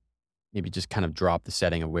 um, maybe just kind of drop the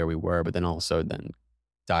setting of where we were, but then also then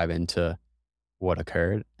dive into what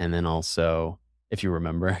occurred, and then also if you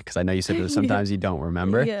remember, because I know you said that Yeah. sometimes you don't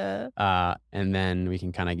remember, Yeah. and then we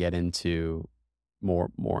can kind of get into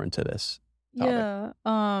more into this topic.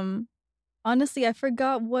 Yeah. Honestly, I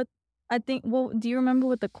forgot what I think well, do you remember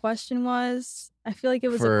what the question was? I feel like it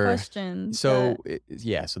was a For question so that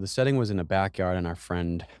yeah, so the setting was in a backyard in our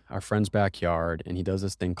friend's backyard, and he does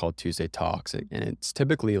this thing called Tuesday Talks, and it's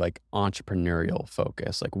typically like entrepreneurial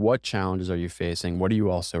focus. Like, what challenges are you facing? What are you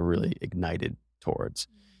also really ignited towards?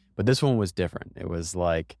 But this one was different. It was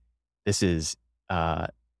like, this is, uh,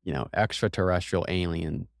 extraterrestrial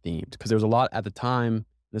alien themed, because there was a lot at the time.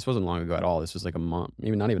 This wasn't long ago at all. This was like a month,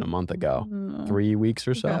 maybe not even a month ago, no. 3 weeks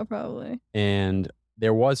or Yeah, so. probably. And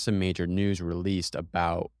there was some major news released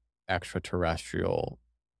about extraterrestrial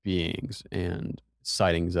beings and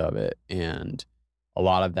sightings of it. And a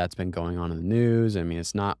lot of that's been going on in the news. I mean,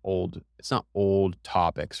 it's not old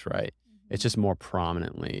topics, right? It's Mhm. just more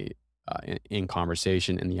prominently in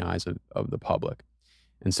conversation in the eyes of the public.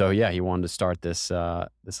 And so, yeah, he wanted to start this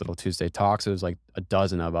little Tuesday Talks. It was like a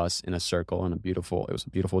dozen of us in a circle in it was a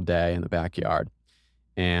beautiful day in the backyard.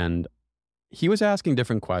 And he was asking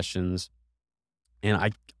different questions, and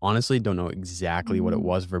I honestly don't know exactly what it Mhm.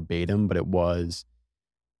 was verbatim, but it was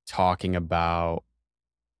talking about,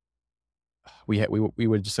 we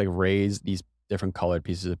would just like raise these different colored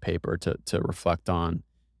pieces of paper to reflect on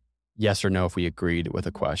yes or no if we agreed with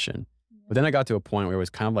a Mhm. question. But Yeah. then I got to a point where it was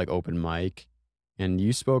kind of like open mic, and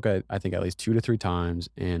you spoke, I think, at least 2 to 3 times.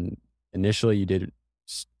 And initially,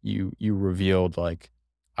 you revealed like,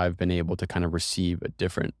 I've been able to kind of receive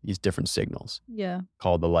these different signals Yeah.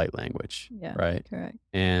 called the light language, Yeah. right? Correct.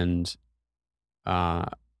 And uh,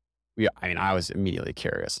 I mean, I was immediately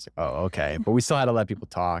curious. It's like, oh, okay, but we still had to let people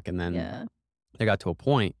talk, and then Yeah. it got to a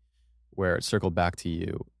point where it circled back to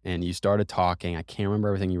you, and you started talking. I can't remember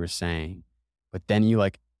everything you were saying, but then you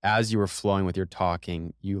like, as you were flowing with your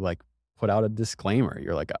talking, you like put out a disclaimer.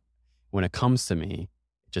 You're like, when it comes to me,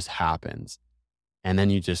 it just happens, and then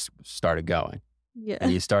you just started going, and Yeah.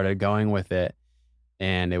 you started going with it,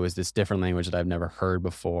 and it was this different language that I've never heard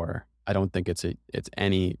before. I don't think it's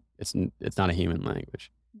not a human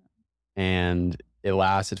language, and it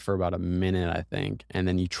lasted for about a minute, I think, and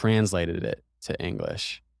then you translated it to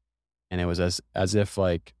English, and it was as if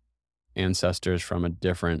like ancestors from a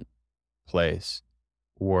different place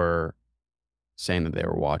were saying that they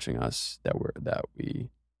were watching us, that we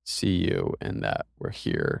see you, and that we're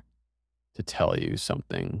here to tell you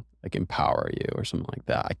something, like empower you or something like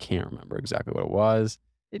that. I can't remember exactly what it was,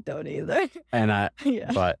 I don't either. and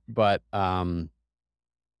Yeah.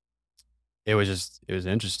 it was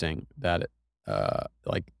interesting that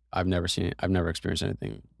like, I've never experienced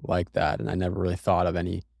anything like that, and I never really thought of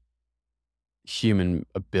any human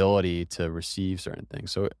ability to receive certain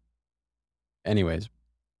things. So, anyways,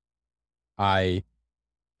 I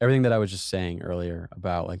everything that I was just saying earlier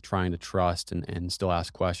about like trying to trust and still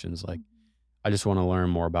ask questions, like, Mhm. I just want to learn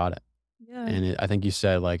more about it. Yeah. And I think you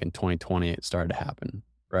said like in 2020 it started to happen,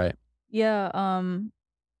 right? Yeah,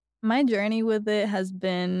 my journey with it has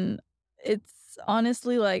been it's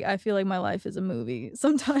honestly, like, I feel like my life is a movie.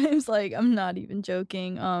 Sometimes, like, I'm not even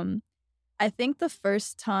joking. I think the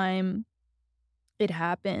first time it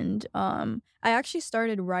happened, I actually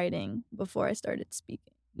started writing before I started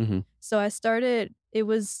speaking. Hmm. So I started it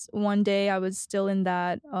was one day I was still in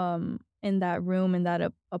that room, in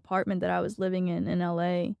that apartment that I was living in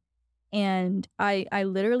LA, and I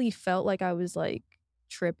literally felt like I was, like,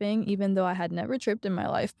 tripping even though I had never tripped in my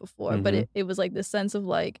life before, but Hmm. it was, like, this sense of,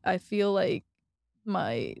 like, I feel like,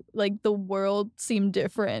 the world seemed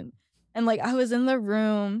different, and, like, I was in the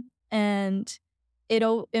room, and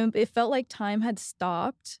it felt like time had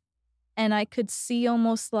stopped, and I could see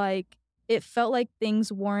almost, like it felt like things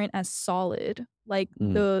weren't as solid, like,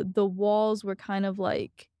 Mm. the walls were kind of,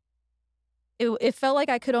 like it felt like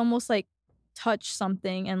I could almost, like, touch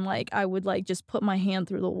something and, like, I would, like, just put my hand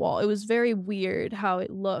through the wall. It was very weird how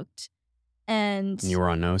it looked, and And you were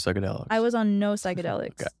on no I psychedelics. was on no Okay.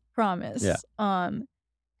 psychedelics, Yeah. promise. And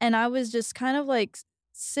I was just kind of, like,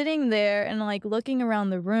 sitting there and, like, looking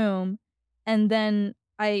around the room, and then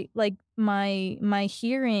I like, my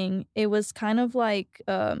hearing, it was kind of like,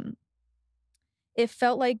 it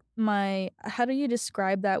felt like my how do you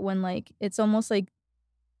describe that when, like, it's almost like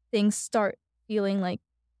things start feeling, like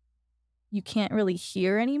you can't really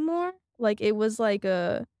hear anymore. Like, it was like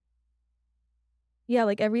a yeah,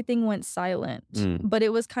 like, everything went silent, Mm, but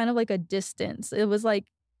it was kind of like a distance. It was like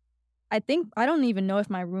I don't even know if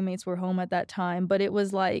my roommates were home at that time, but it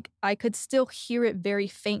was like I could still hear it very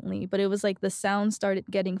faintly, but it was like the sound started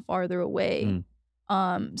getting farther away.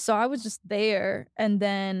 mm. So I was just there, and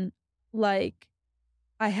then, like,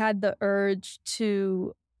 I had the urge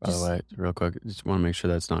to By the just way, real quick, just want to make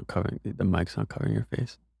sure that's not covering the mic's not covering your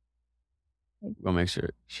face. like We'll make sure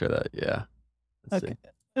that, yeah. Let's okay. see.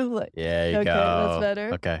 It was like There you okay, that's go.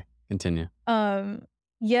 better. Okay, continue. Um,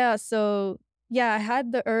 yeah, so yeah, I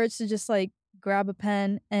had the urge to just, like, grab a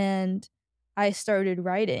pen, and I started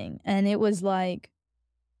writing, and it was like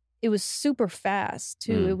it was super fast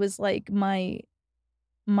too. It Mm, was like my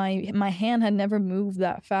hand had never moved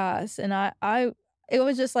that fast, and I it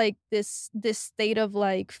was just like this state of,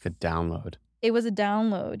 like, like a download. it was a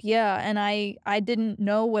download, yeah, and I didn't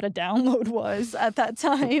know what a download was at that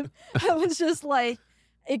time. I was just, like,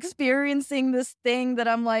 experiencing this thing that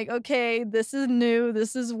I'm like, "Okay, this is new,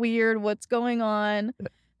 this is weird, what's going on?"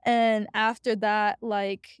 And after that,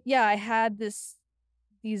 like, yeah, I had these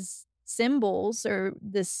symbols or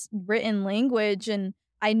this written language, and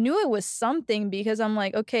I knew it was something because I'm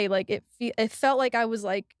like, "Okay," like, it felt like I was,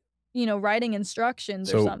 like, writing instructions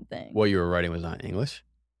or So something. what you were writing was not English?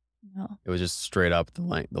 No. It was just straight up the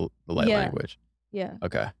light Yeah, language. yeah.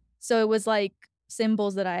 Okay. So it was, like,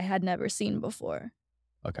 symbols that I had never seen before.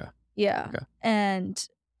 Okay. Yeah, Okay. and,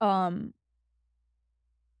 um,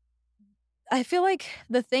 I feel like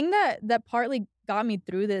the thing that partly got me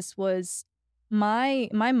through this was my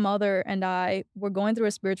mother and I were going through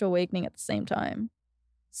a spiritual awakening at the same time.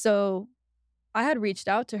 So, I had reached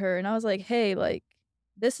out to her and I was like, "Hey, like,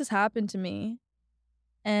 this has happened to me,"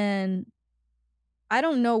 and I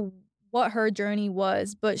don't know what her journey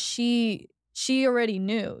was, but she already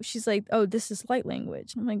knew. She's like, "Oh, this is light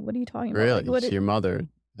language." I'm like, "What are you talking about?" Like, Really? what So it your mother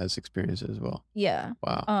has experience as well. Yeah.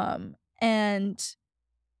 Wow. And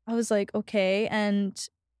I was like, "Okay," and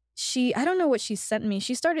I don't know what she sent me.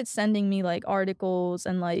 She started sending me, like, articles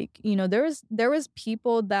and, like, there was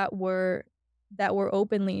people that were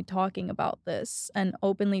openly talking about this and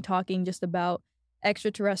openly talking just about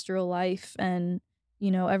extraterrestrial life and,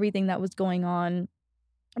 everything that was going on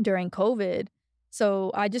during COVID.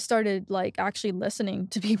 So I just started, like, actually listening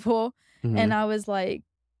to people, and Mhm. I was like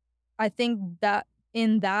I think that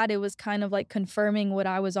in that it was kind of, like, confirming what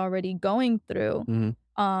I was already going through.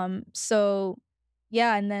 Mhm. So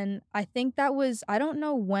yeah, and then I think that was I don't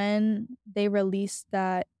know when they released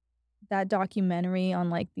that documentary on,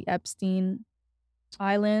 like, the Epstein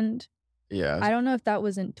Island. Yeah, I don't know if that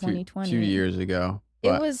was in few 2020. years ago, It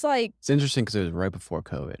but was like it's interesting because it was right before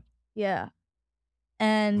COVID, yeah,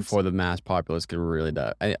 and before the mass populace could really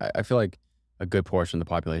die. I feel like a good portion of the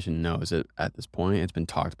population knows it at this point. It's been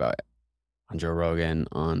talked about on Joe Rogan,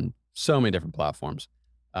 on so many different platforms.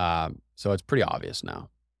 So it's pretty obvious now.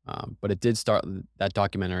 But it did start that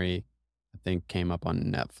documentary, I think, came up on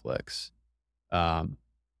Netflix. Um,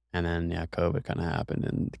 and then, yeah, COVID kind of happened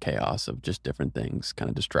and the chaos of just different things kind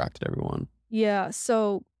of distracted everyone. yeah,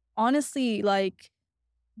 so honestly, like,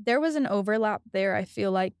 there was an overlap there, I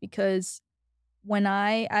feel like, because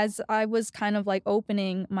as I was kind of, like,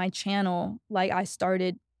 opening my channel, like, I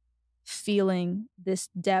started feeling this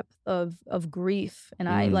depth of grief, and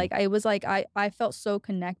Mm, it was like I felt so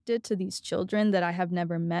connected to these children that I have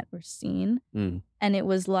never met or seen, mm, and it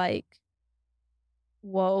was like,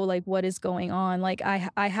 "Whoa, like, what is going on?" Like,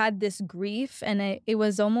 I had this grief, and it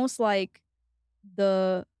was almost like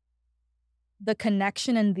the the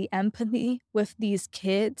connection and the empathy with these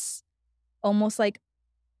kids, almost like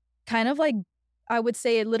kind of like I would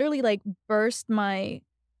say it literally, like, burst my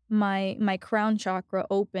crown chakra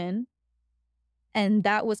open, and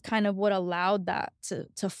that was kind of what allowed that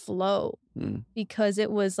to flow mm. because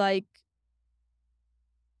it was like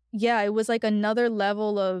yeah, it was like another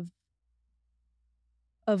level of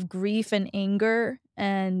grief and anger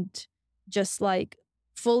and just, like,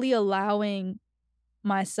 fully allowing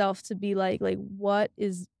myself to be like, "What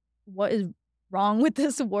is wrong with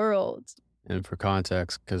this world?" And for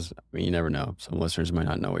context, because I mean, you never know. Some listeners might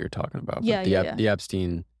not know what you're talking about, Yeah, but yeah, yeah. The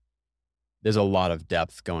Epstein, there's a lot of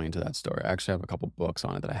depth going into that story. I actually have a couple books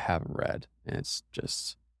on it that I haven't read, and it's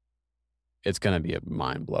going to be a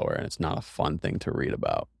mind blower, and it's not a fun thing to read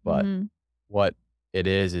about. But Mhm. what it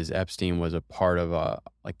is Epstein was a part of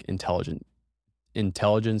like intelligence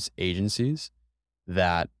agencies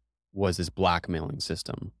that was this blackmailing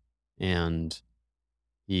system, and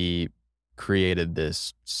he created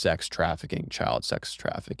this child sex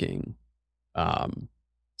trafficking um,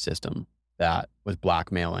 system that was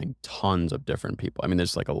blackmailing tons of different people. I mean,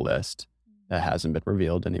 there's like a list. that hasn't been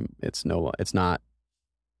revealed, and it's not,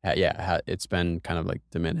 it's been kind of like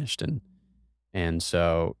diminished, and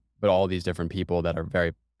so, but all these different people that are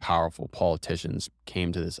very powerful politicians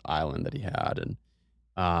came to this island that he had,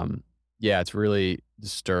 and yeah, it's really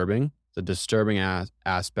disturbing. It's a disturbing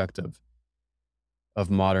aspect of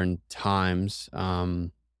modern times.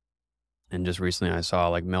 And just recently, I saw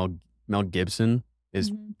like Mel Gibson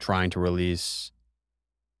is Mhm. trying to release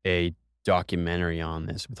a documentary on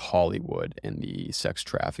this with Hollywood and the sex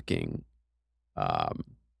trafficking,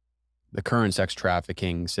 um, the current sex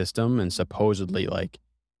trafficking system, and supposedly like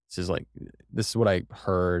this is like this is what I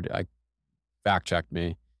heard. I fact checked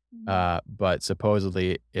me, Mhm. but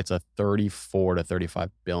supposedly it's a 34 to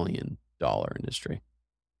 35 billion dollar industry.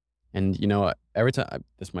 And you know what? Every time,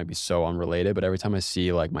 this might be so unrelated, but every time I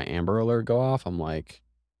see like my Amber Alert go off, I'm like,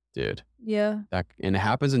 dude, Yeah, and it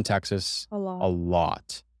happens in Texas a a lot,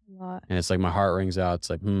 lot. a lot. And it's like my heart rings out. It's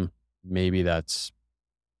like, maybe that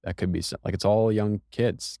could be like it's all young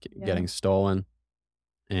kids Yeah. getting stolen.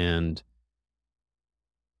 And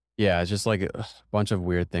yeah, it's just like a bunch of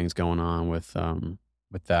weird things going on with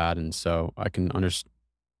that. And so I can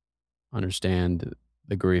understand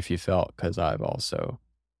the grief you felt, because I've also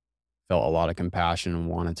felt a lot of compassion and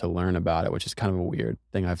wanted to learn about it, which is kind of a weird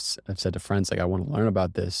thing. I've said to friends, like, I want to learn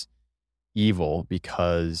about this evil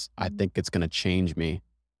because I Mhm. think it's going to change me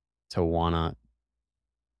to want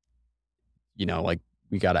to, like,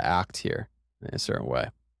 we got to act here in a certain way.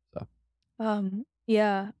 So,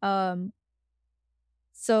 Yeah,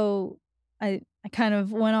 so I kind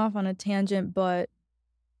of went off on a tangent, but,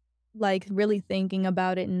 like, really thinking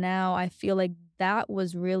about it now, I feel like that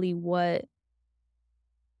was really what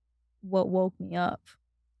woke me up.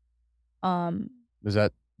 Um, was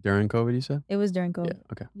that during COVID, you said? it was during Yeah.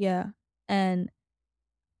 COVID. Okay. Yeah, and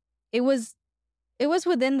it was it was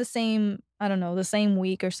within the same, I don't know, the same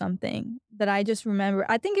week or something that I just remember.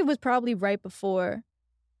 I think it was probably right before,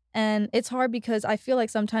 and it's hard because I feel like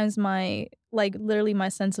sometimes my like, literally my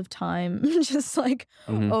sense of time just, like,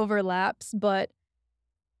 Hmm. overlaps, but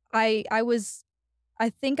I was I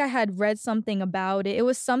think I had read something about it. It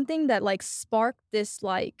was something that, like, sparked this,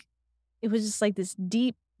 like, it was just, like, this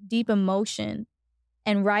deep, deep emotion,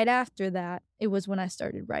 and right after that, it was when I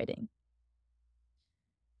started writing,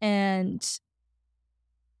 and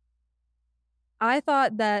I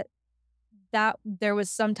thought that there was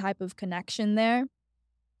some type of connection there,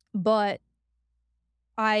 but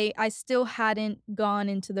I still hadn't gone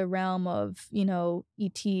into the realm of,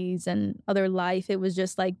 ETs and other life. It was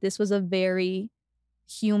just like this was a very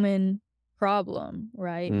human problem,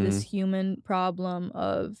 right? This Hmm. human problem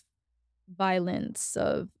of violence,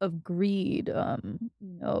 of greed,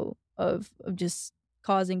 of just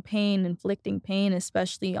causing pain, inflicting pain,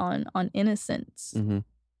 especially on innocence. Hmm.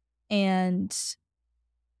 And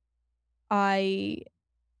I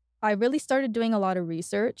I really started doing a lot of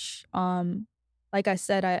research. Like I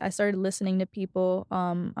said, I started listening to people.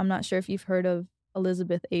 I'm not sure if you've heard of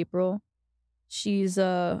Elizabeth April. She's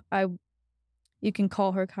I you can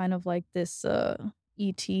call her kind of like this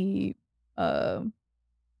ET uh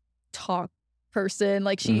talk person.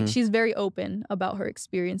 Like Hmm. she's very open about her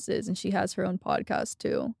experiences, and she has her own podcast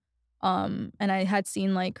too. And I had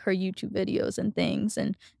seen like her YouTube videos and things,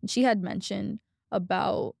 and she had mentioned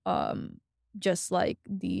about just like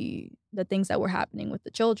the things that were happening with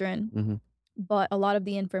the children, Hmm. but a lot of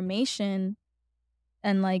the information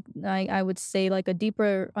and like I would say like a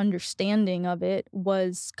deeper understanding of it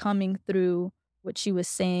was coming through what she was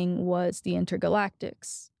saying was the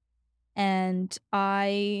intergalactics. And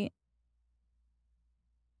I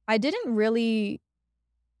didn't really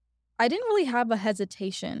I didn't really have a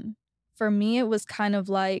hesitation. For me, it was kind of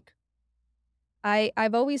like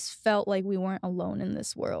I've always felt like we weren't alone in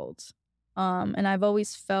this world. And I've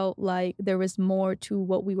always felt like there was more to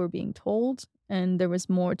what we were being told, and there was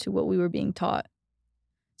more to what we were being taught.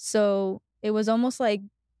 So it was almost like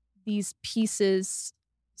these pieces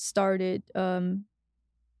started kind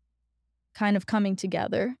of coming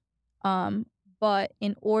together. Um, but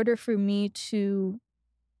in order for me to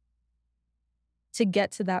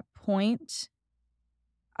get to that point,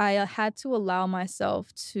 I had to allow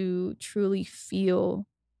myself to truly feel,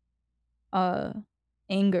 uh,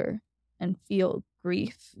 anger and feel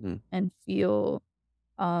grief Hmm. and feel,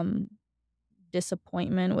 um,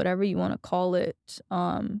 disappointment, whatever you wanna call it,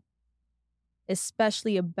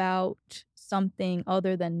 especially about something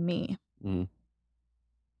other than me. Hmm.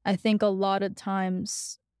 I think a lot of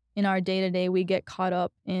times in our day to day, we get caught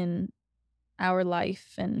up in our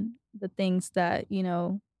life and the things that,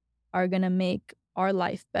 are gonna make our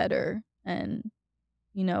life better, and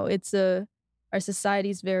it's our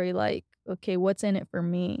society's very like, "Okay, what's in it for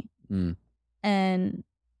me?" And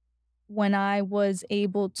when I was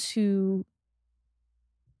able to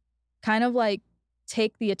kind of like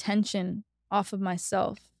take the attention off of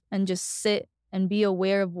myself and just sit and be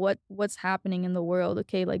aware of what's happening in the world.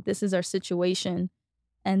 Okay, like this is our situation.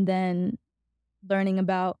 And then learning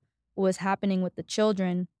about what was happening with the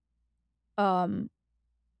children, um,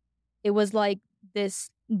 it was like this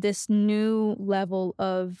new level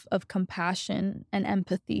of compassion and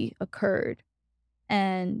empathy occurred.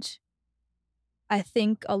 And I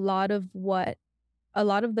think a lot of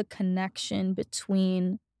the connection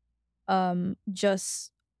between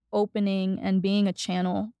just opening and being a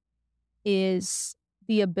channel is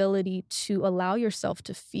the ability to allow yourself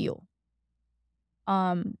to feel.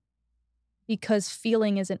 Um, because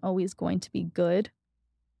feeling isn't always going to be good.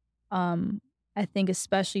 Um, I think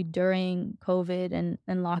especially during COVID and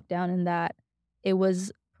lockdown and that, it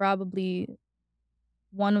was probably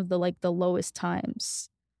one of the like the lowest times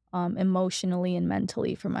emotionally and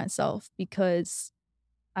mentally for myself because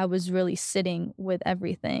I was really sitting with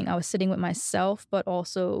everything. I was sitting with myself, but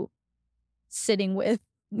also sitting with,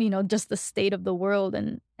 just the state of the world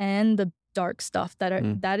and the dark stuff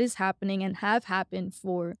Mm. that is happening and have happened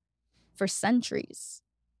for centuries.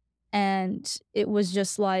 And it was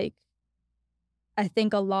just like I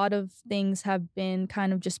think a lot of things have been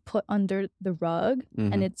kind of just put under the rug,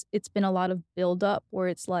 and Mhm. it's been a lot of buildup where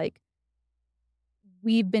it's like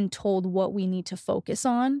we've been told what we need to focus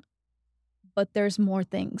on, but there's more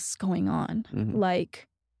things going on. Mhm. Like,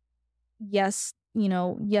 yes,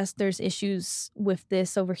 yes, there's issues with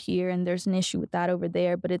this over here and there's an issue with that over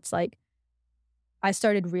there, but it's like I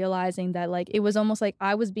started realizing that like it was almost like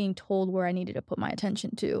I was being told where I needed to put my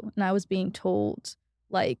attention to, and I was being told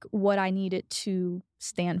like what I needed to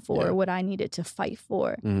stand for, Yeah. what I needed to fight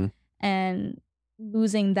for. Mhm. And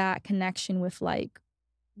losing that connection with like,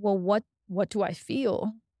 well, what do I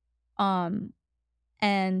feel? Um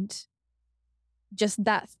and just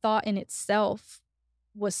that thought in itself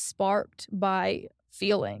was sparked by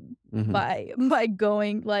feeling, Mhm. by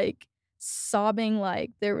going like sobbing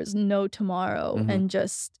like there was no tomorrow Mhm. and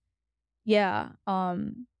just yeah,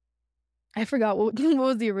 I forgot what what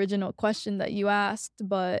was the original question that you asked,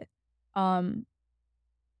 but, um,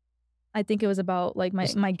 I think it was about, like,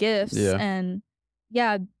 Just my gifts, yeah. and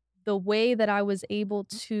yeah, the way that I was able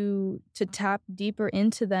to tap deeper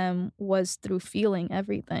into them was through feeling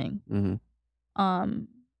everything, Mhm. um,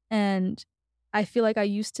 and I feel like I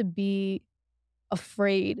used to be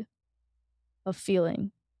afraid of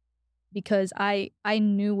feeling because I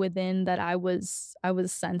knew within that I was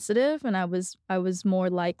sensitive and I was more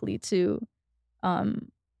likely to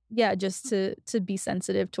um yeah, just to be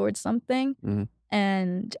sensitive towards something, Mhm.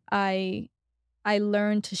 and I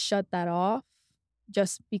learned to shut that off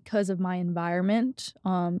just because of my environment.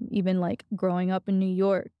 Even like growing up in New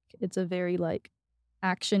York, it's a very like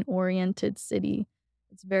action oriented city.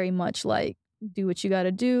 It's very much like do what you got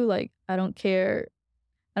to do, like I don't care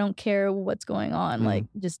what's going on, like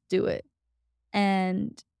Mhm. just do it.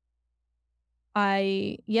 And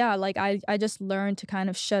like I just learned to kind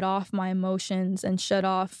of shut off my emotions and shut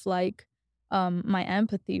off like my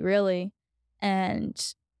empathy really. And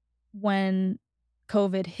when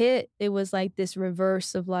COVID hit, it was like this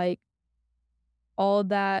reverse of like all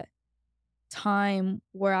that time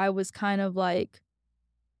where I was kind of like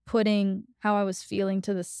putting how I was feeling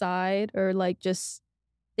to the side or like just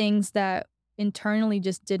things that internally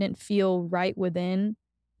just didn't feel right within.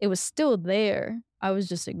 It was still there. I was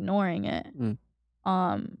just ignoring it. Mm.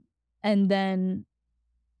 Um and then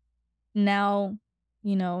now,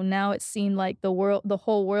 now it seemed like the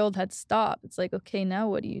whole world had stopped. It's like, okay, now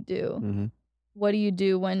what do you do? Mhm. What do you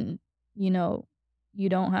do when, you know, you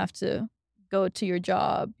don't have to go to your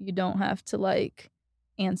job? You don't have to like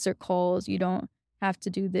answer calls. You don't have to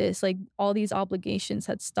do this. Like all these obligations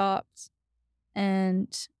had stopped.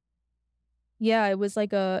 And yeah,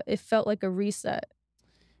 it felt like a reset.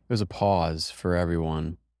 It was a pause for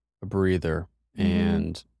everyone, a breather, Mhm.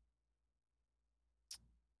 and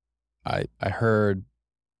I heard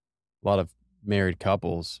a lot of married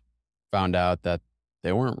couples found out that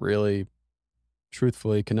they weren't really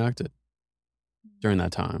truthfully connected during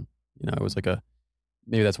that time. It was like a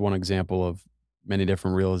maybe that's one example of many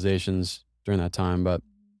different realizations during that time, but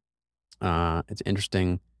it's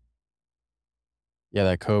interesting. Yeah,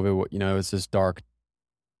 that COVID, it was this dark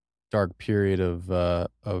period of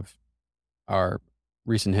our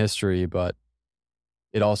recent history, but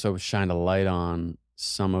it also shined a light on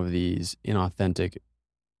some of these inauthentic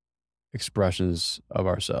expressions of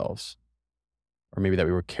ourselves, or maybe that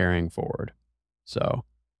we were carrying forward. So,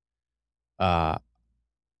 uh,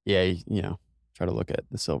 yeah, try to look at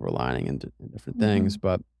the silver lining in different things, Mhm.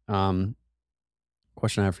 but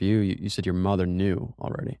question I have for you, you said your mother knew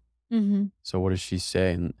already. Mhm. So what does she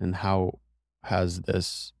say, and how has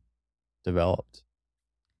this developed?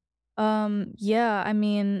 Yeah, I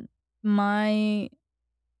mean, my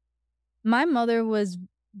my mother was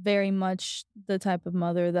very much the type of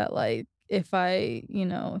mother that, like, if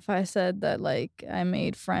if I said that, like, I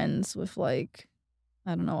made friends with, like,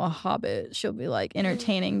 I don't know, a hobbit, she'll be, like,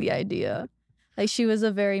 entertaining the idea. Like, she was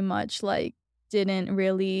a very much, like, didn't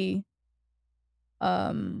really,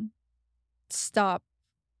 um, stop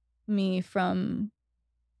me from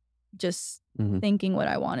just Mhm, thinking what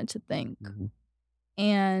I wanted to think. mhm,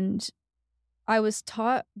 And I was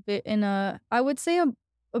taught in I would say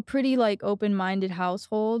a pretty, like, open-minded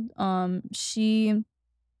household. She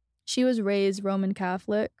was raised Roman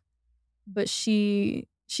Catholic, but she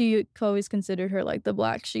always considered her, like, the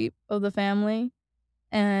black sheep of the family.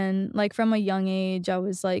 And, like, from a young age, I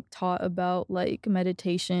was, like, taught about, like,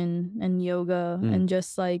 meditation and yoga mm, and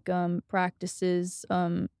just, like, practices,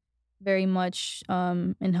 very much,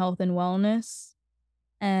 in health and wellness.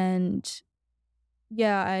 And,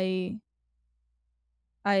 yeah, I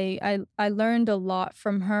learned a lot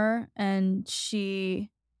from her, and she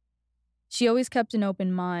always kept an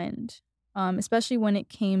open mind, especially when it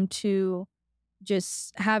came to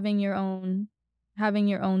just having your own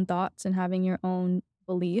thoughts and having your own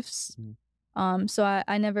beliefs. mhm, So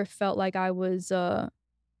I never felt like I was,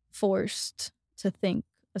 forced to think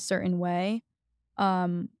a certain way.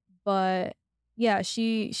 Um, but yeah,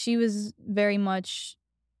 she was very much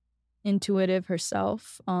intuitive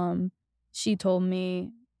herself. She told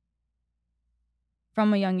me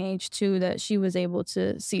from a young age too that she was able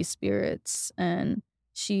to see spirits, and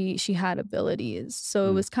she had abilities. So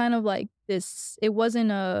it mm, was kind of like this, it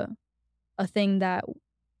wasn't a thing that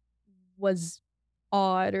was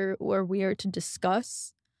odd or weird to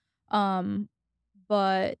discuss. Um,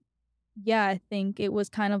 but yeah, I think it was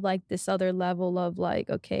kind of like this other level of like,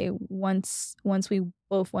 okay, once we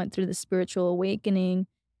both went through the spiritual awakening,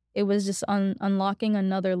 it was just unlocking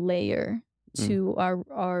another layer mm, to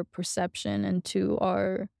our perception and to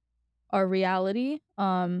our reality.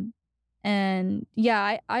 And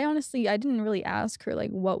yeah, I honestly I didn't really ask her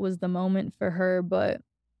like what was the moment for her, but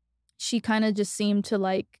she kinda just seemed to,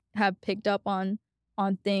 like, have picked up on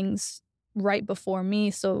things right before me,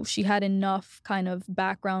 so she had enough kind of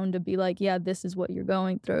background to be like, "Yeah, this is what you're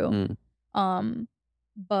going through." mm, Um,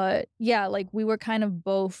 but yeah, like, we were kind of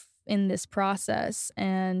both in this process,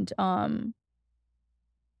 and,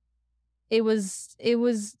 it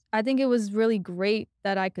was I think it was really great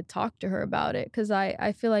that I could talk to her about it, 'cause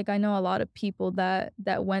I feel like I know a lot of people that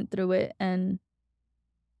went through it and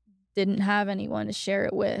didn't have anyone to share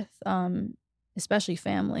it with, especially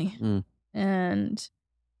family. mm, And,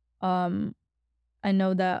 um, I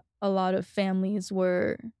know that a lot of families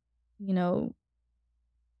were, you know,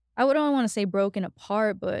 I don't wanna say broken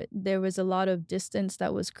apart, but there was a lot of distance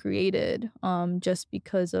that was created, just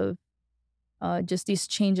because of, just these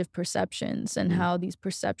change of perceptions and mm, how these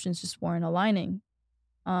perceptions just weren't aligning.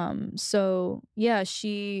 So yeah,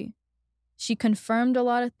 she confirmed a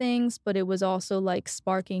lot of things, but it was also, like,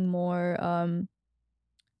 sparking more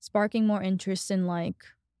interest in, like,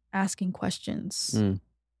 asking questions. mm.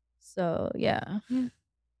 So, yeah.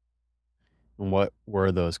 And what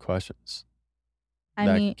were those questions I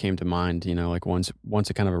that mean came to mind, like once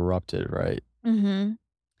it kind of erupted, right? mhm.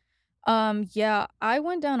 Yeah, I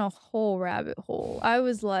went down a whole rabbit hole. I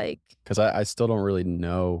was like 'Cause I still don't really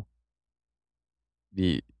know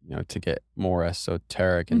to get more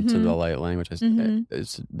esoteric into the mhm, light language, mhm,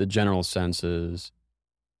 it's the general sense is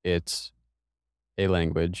it's a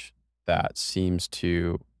language that seems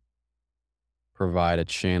to provide a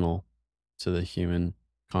channel to the human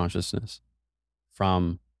consciousness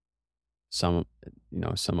from some,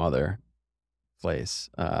 some other place,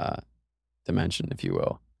 dimension, if you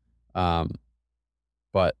will. Um,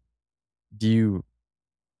 but do you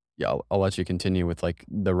yeah, I'll let you continue with, like,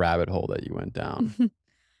 the rabbit hole that you went down.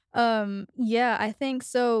 yeah, I think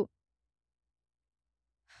so.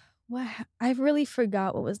 I really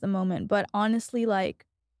forgot what was the moment, but honestly, like,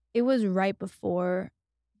 it was right before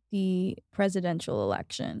the presidential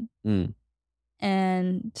election, Mm,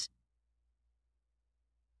 and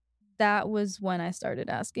that was when I started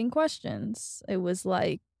asking questions. It was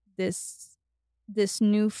like this this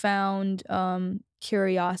newfound,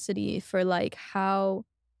 curiosity for, like, how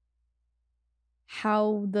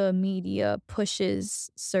the media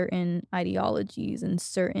pushes certain ideologies and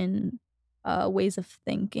certain, ways of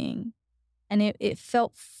thinking, and it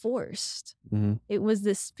felt forced. mhm, It was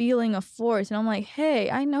this feeling of force, and I'm like, "Hey,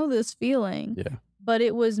 I know this feeling," yeah, but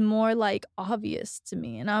it was more, like, obvious to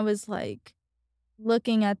me, and I was like,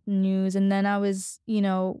 looking at the news, and then I was,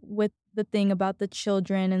 with the thing about the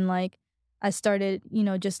children, and, like, I started,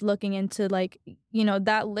 just looking into, like,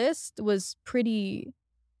 that list was pretty.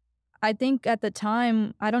 I think at the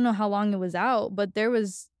time, I don't know how long it was out, but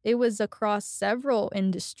it was across several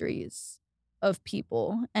industries of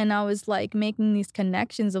people, and I was, like, making these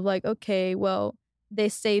connections of, like, "Okay, well, they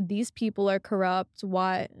say these people are corrupt,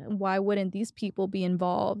 why wouldn't these people be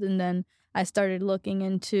involved?" And then I started looking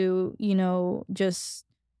into, just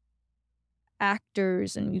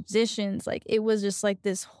actors and musicians, like, it was just, like,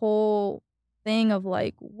 this whole thing of,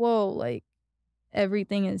 like, "Whoa," like,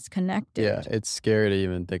 everything is Yeah, connected. it's scary to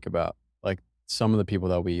even think about, like, some of the people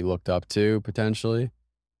that we looked up to potentially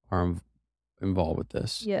are involved with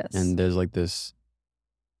this, Yes. and there's, like, this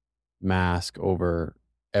mask over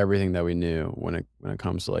everything that we knew when it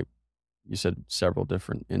comes to, like, you said several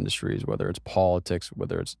different industries, whether it's politics,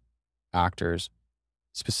 whether it's actors.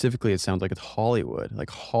 Specifically, it sounds like it's Hollywood,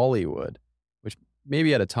 which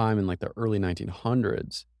maybe at a time in, like, the early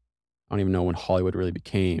 1900s, I don't even know when Hollywood really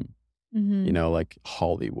became, Mhm. like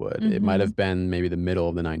Hollywood. It might Mhm. have been maybe the middle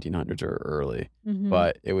of the 1900s or early, Mhm.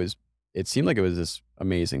 but it seemed like it was this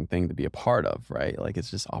amazing thing to be a part of, right? Like,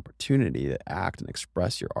 it's this opportunity to act and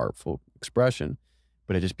express your artful expression,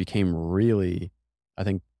 but it just became really, I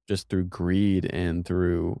think, just through greed and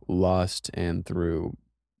through lust and through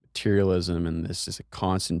materialism and this is a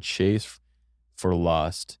constant chase for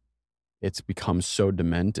lust, it's become so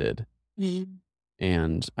demented. Mhm.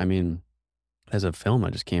 And I mean, as a film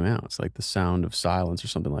that just came out, it's like The Sound of Silence or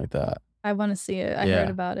something like that. I wanna see it. I heard Yeah.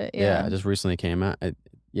 about it, Yeah, yeah. it just recently came out.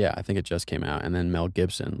 Yeah, I think it just came out. And then Mel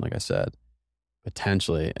Gibson, like I said,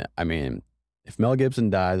 potentially, I mean, if Mel Gibson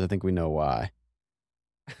dies, I think we know why.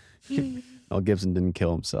 Mel Gibson didn't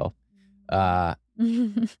kill himself. Uh,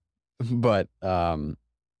 but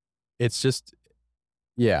it's just,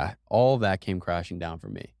 yeah, all of that came crashing down for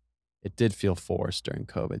me. It did feel forced during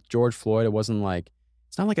COVID. George Floyd, it wasn't like,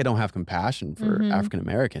 it's not like I don't have compassion for Mhm. African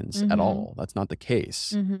Americans at Mhm. all. That's not the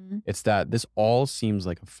case. Mhm. It's that this all seems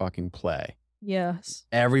like a fucking play. Yes.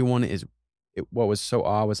 Everyone is, what was so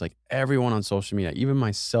odd was like everyone on social media, even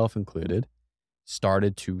myself included,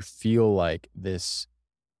 started to feel like this.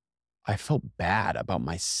 I felt bad about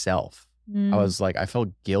myself. Mm. I felt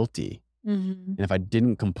guilty. Mhm. And if I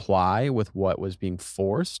didn't comply with what was being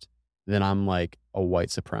forced, then I'm like a white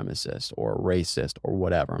supremacist or a racist or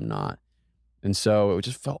whatever. I'm not. And so it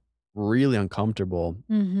just felt really uncomfortable.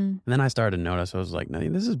 Mhm. And then I started to notice, I was like, no,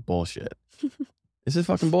 this is bullshit. This is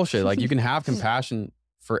fucking bullshit. Like, you can have compassion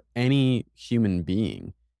for any human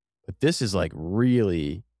being, but this is like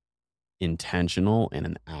really intentional and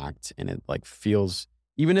an act. And it like feels,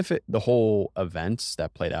 even if the whole events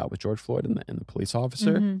that played out with George Floyd and the police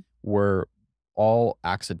officer Mhm. were all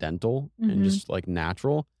accidental and Mhm. just like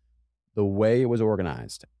natural, the way it was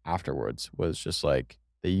organized afterwards was just like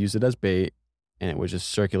they used it as bait and it was just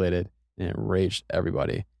circulated and it enraged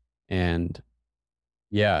everybody. And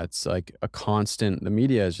yeah, it's like a constant, the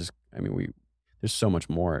media is just, I mean, there's so much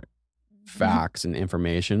more facts and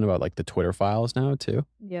information about like the Twitter files now too.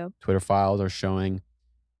 Yep. Twitter files are showing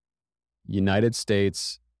United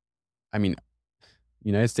States, I mean,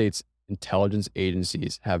 United States intelligence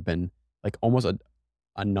agencies have been like almost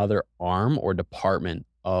another arm or department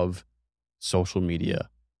of social media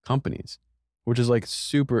companies, which is like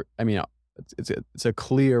super, I mean, it's a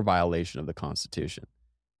clear violation of the Constitution.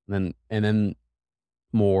 And then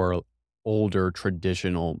more older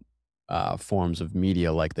traditional forms of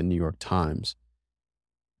media like the New York Times,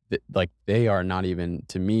 like they are not even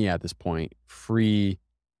to me at this point free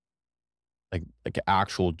like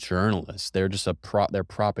actual journalists. They're just they're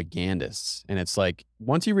propagandists. And it's like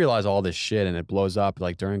once you realize all this shit and it blows up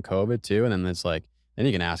like during COVID too, and then it's like then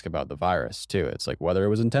you can ask about the virus too. It's like whether it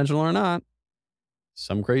was intentional or not,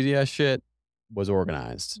 some crazy ass shit was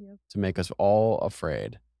organized Yep. to make us all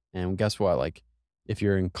afraid. And guess what? Like if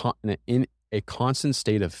you're in a constant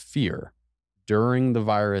state of fear during the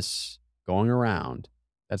virus going around,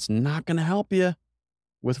 that's not going to help you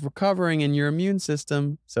with recovering in your immune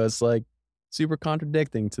system. So it's like super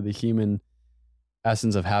contradicting to the human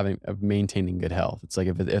essence of maintaining good health. It's like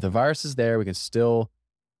if the virus is there, we can still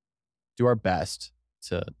do our best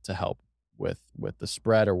to help with the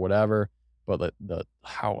spread or whatever. But the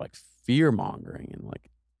how like fear mongering and like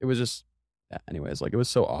it was just anyways, like it was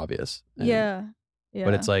so obvious. And Yeah. but Yeah.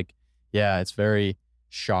 it's like, yeah, it's very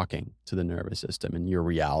shocking to the nervous system and your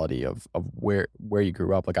reality of where you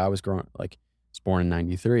grew up. Like I was born in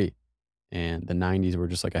 93 and the 90s were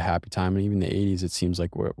just like a happy time. And even the 80s, it seems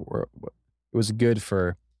like it was good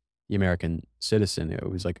for the American citizen. It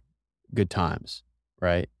was like good times,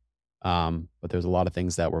 right? But there's a lot of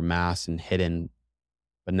things that were masked and hidden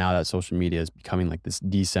But now that social media is becoming like this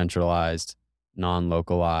decentralized,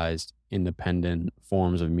 non-localized, independent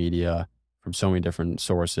forms of media from so many different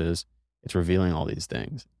sources, it's revealing all these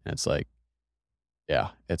things. And it's like, yeah,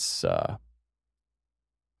 it's I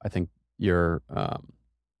think your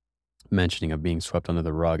mentioning of being swept under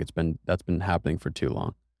the rug, that's been happening for too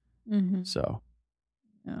long. Mhm. So,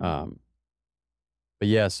 Yeah. um, but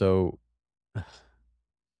yeah, so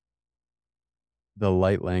the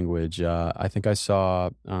light language, I think I saw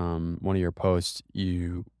one of your posts.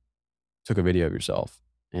 You took a video of yourself,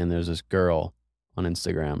 and there's this girl on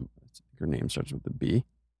Instagram. Her name starts with a B,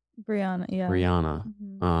 Brianna, yeah. Brianna.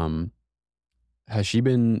 Mhm. Um, has she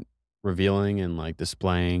been revealing and like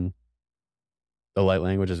displaying the light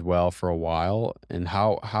language as well for a while? And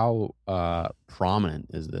how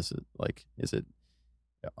prominent is this? Like, is it?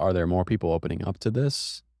 Are there more people opening up to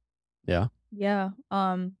this? Yeah. Yeah,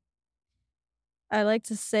 I like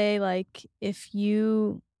to say, like, if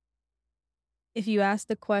you ask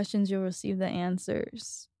the questions, you'll receive the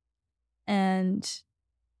answers, and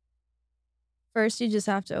first you just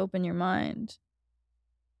have to open your mind,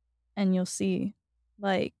 and you'll see,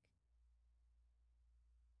 like,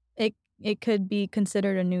 it could be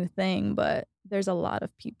considered a new thing, but there's a lot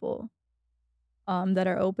of people, that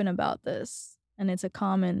are open about this, and it's a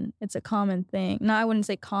common thing. No, I wouldn't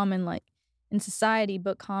say common, like, in society,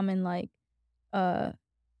 but common, like, uh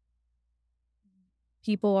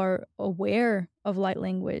people are aware of light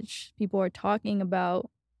language. People are talking about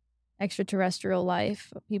extraterrestrial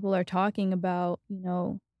life. People are talking about,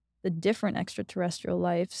 the different extraterrestrial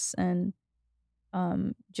lives and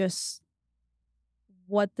just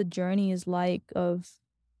what the journey is like of,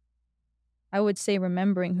 I would say,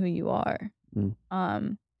 remembering who you are. Mm,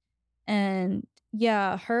 Um, and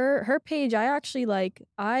yeah, her page, I actually like,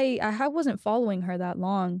 wasn't following her that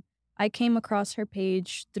long. I came across her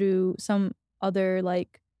page through some other,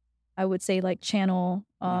 like, I would say, like, channel,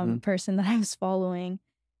 hmm. person that I was following,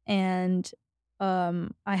 and,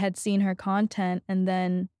 I had seen her content, and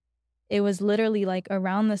then it was literally, like,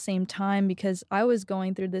 around the same time because I was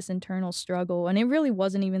going through this internal struggle, and it really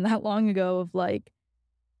wasn't even that long ago of, like,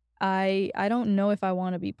 I don't know if I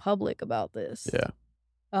wanna be public about this, Yeah.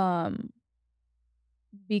 um,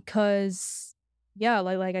 because yeah,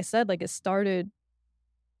 like I said, like, it started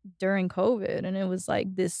during COVID, and it was,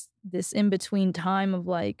 like, this in between time of,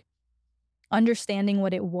 like, understanding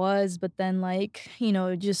what it was, but then, like,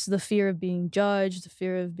 just the fear of being judged, the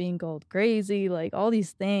fear of being called crazy, like, all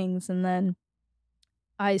these things, and then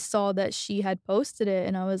I saw that she had posted it,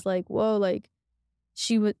 and I was like, "Whoa," like,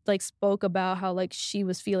 she would like, spoke about how, like, she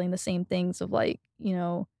was feeling the same things of, like,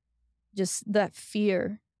 just that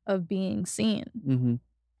fear of being seen, Hmm.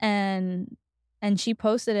 and she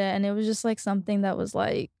posted it, and it was just, like, something that was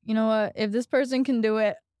like, "You know what? If this person can do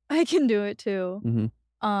it, I can do it too."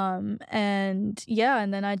 Hmm. And yeah,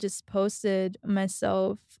 and then I just posted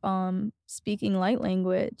myself, speaking light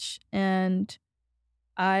language, and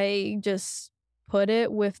I just put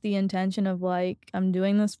it with the intention of, like, I'm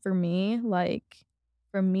doing this for me, like,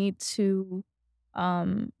 for me to,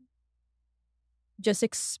 um, just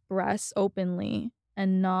express openly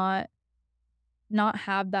and not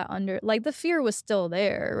have that under, like, the fear was still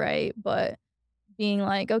there, right? But being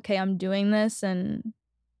like, "Okay, I'm doing this, and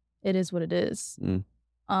it is what it is." Mm,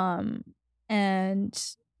 Um,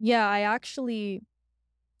 and yeah,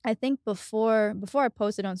 I think before I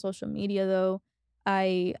posted on social media though,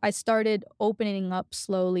 I started opening up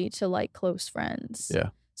slowly to, like, close friends.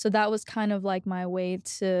 yeah. So that was kind of like my way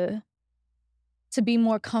to be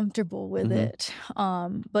more comfortable with Hmm. it.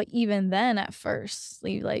 But even then at first,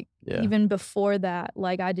 like, Yeah. even before that,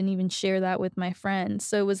 like, I didn't even share that with my friends.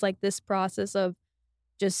 So it was like this process of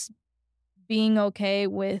just being okay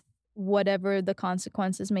with whatever the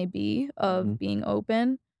consequences may be Hmm. of being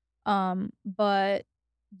open. But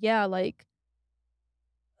yeah, like,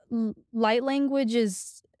 light language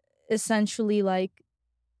is essentially like,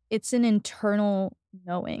 it's an internal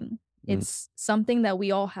knowing. Mm, It's something that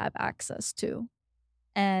we all have access to.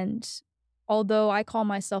 And although I call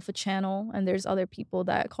myself a channel and there's other people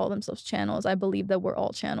that call themselves channels, I believe that we're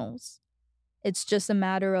all channels. It's just a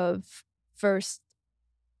matter of first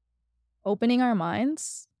opening our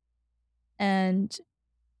minds and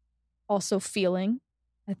also feeling.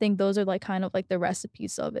 I think those are, like, kind of like the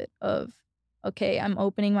recipes of it, of, okay, I'm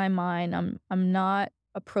opening my mind. I'm not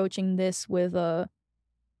approaching this with a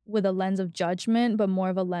lens of judgment, but more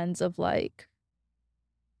of a lens of, like,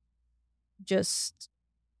 just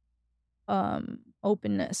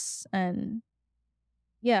openness and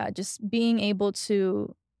yeah, just being able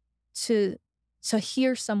to to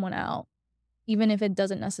hear someone out, even if it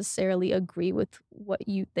doesn't necessarily agree with what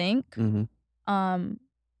you think. mhm. Um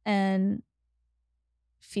and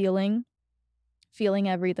feeling, feeling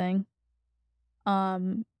everything.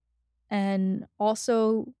 Um, and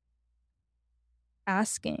also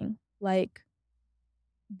asking, like,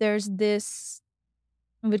 there's this,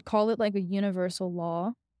 I would call it like a universal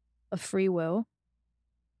law of free will.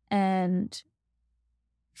 And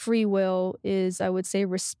free will is, I would say,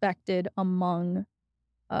 respected among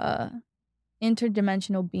uh,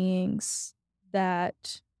 interdimensional beings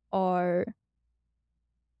that are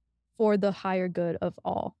for the higher good of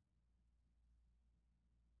all.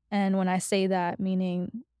 And when I say that,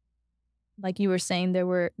 meaning, like you were saying,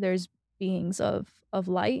 there's beings of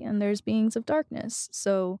light and there's beings of darkness.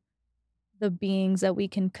 So the beings that we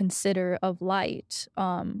can consider of light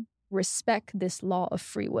respect this law of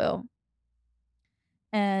free will.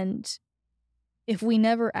 And if we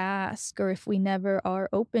never ask or if we never are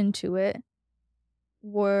open to it,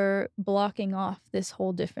 we're blocking off this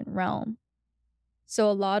whole different realm. So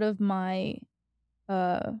a lot of my,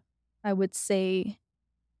 uh, I would say,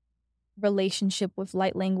 relationship with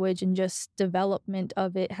light language and just development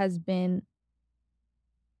of it has been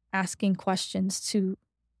asking questions to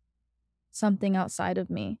something outside of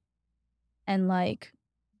me and like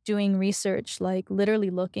doing research, like literally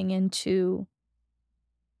looking into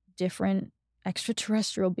different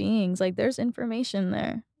extraterrestrial beings. Like there's information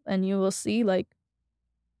there and you will see like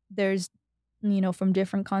there's, from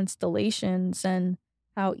different constellations and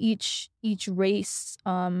how each race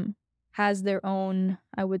has their own,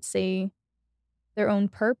 I would say, their own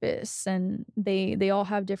purpose, and they all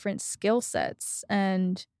have different skill sets,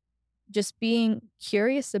 and just being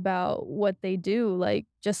curious about what they do, like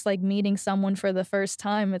just like meeting someone for the first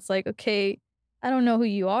time, it's like, okay, I don't know who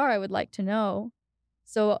you are, I would like to know.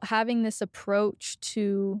 So having this approach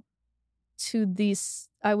to these,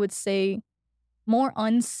 I would say, more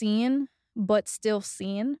unseen, but still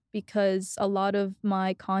seen, because a lot of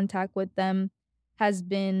my contact with them has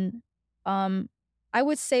been, um, I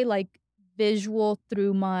would say, like, visual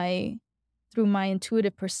through my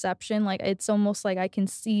intuitive perception. Like, it's almost like I can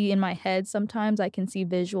see in my head sometimes, I can see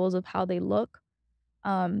visuals of how they look,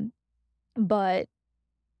 um, but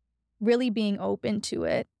really being open to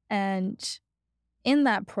it, and in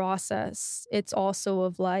that process, it's also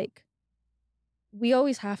of, like, we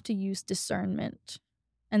always have to use discernment.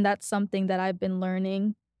 And that's something that I've been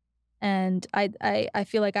learning, and I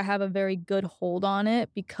feel like I have a very good hold on it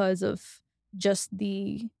because of just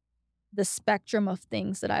the spectrum of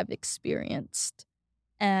things that I've experienced.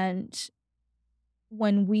 And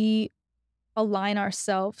when we align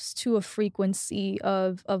ourselves to a frequency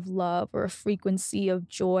of love or a frequency of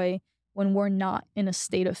joy, when we're not in a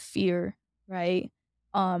state of fear, right?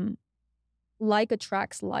 Um, like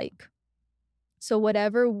attracts like. So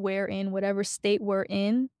whatever we're in, whatever state we're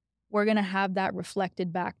in, we're gonna have that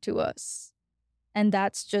reflected back to us. And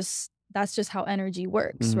that's just how energy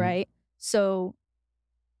works, Mhm. right? So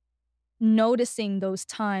noticing those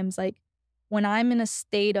times, like when I'm in a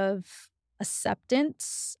state of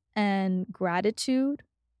acceptance and gratitude,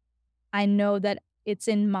 I know that it's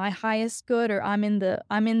in my highest good, or I'm in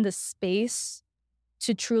the space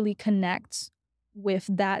to truly connect with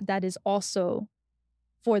that is also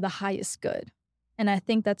for the highest good. And I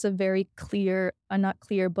think that's a very clear, not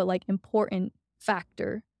clear, but like important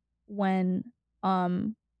factor when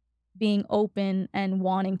being open and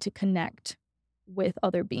wanting to connect with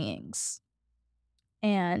other beings.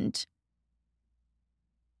 And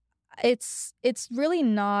it's really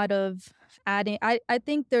not of adding, I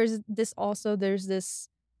think there's this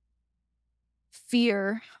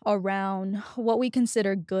fear around what we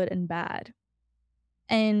consider good and bad.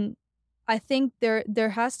 And I think there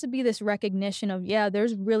has to be this recognition of, yeah,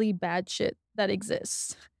 there's really bad shit that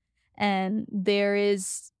exists. And there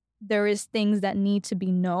is things that need to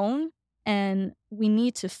be known, and we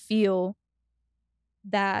need to feel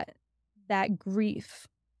that that grief,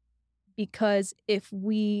 because if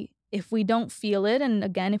we don't feel it, and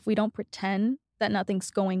again, if we don't pretend that nothing's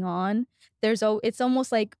going on, it's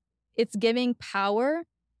almost like it's giving power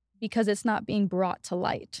because it's not being brought to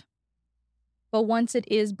light. But once it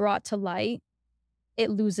is brought to light, it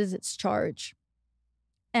loses its charge.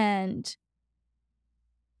 And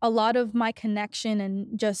a lot of my connection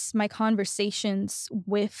and just my conversations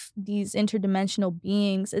with these interdimensional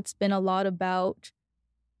beings, it's been a lot about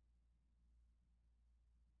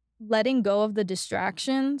letting go of the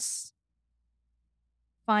distractions,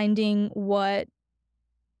 finding what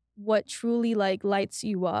truly like lights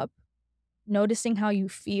you up, noticing how you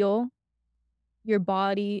feel. Your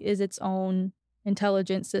body is its own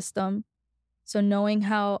intelligent system. So knowing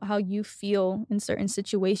how you feel in certain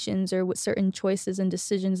situations or with certain choices and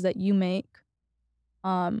decisions that you make.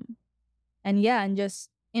 Um and yeah, and just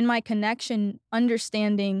in my connection,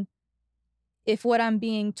 understanding if what I'm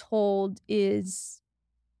being told is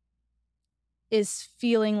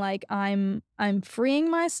feeling like I'm freeing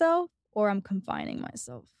myself or I'm confining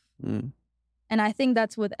myself. Mm. And I think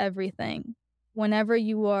that's with everything. Whenever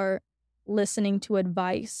you are listening to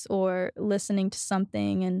advice or listening to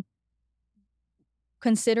something and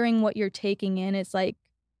considering what you're taking in, it's like,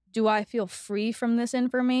 do I feel free from this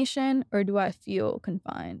information or do I feel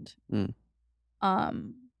confined? Mm.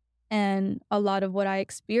 Um, and a lot of what I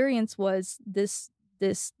experienced was these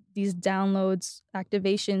downloads,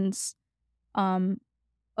 activations, um,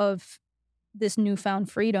 of this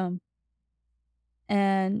newfound freedom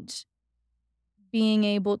and being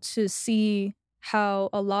able to see how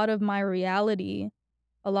a lot of my reality,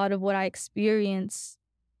 a lot of what I experienced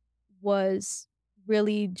was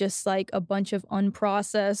really just like a bunch of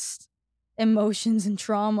unprocessed emotions and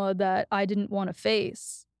trauma that I didn't want to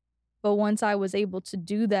face. But once I was able to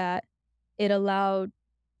do that, it allowed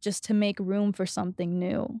just to make room for something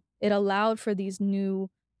new. It allowed for these new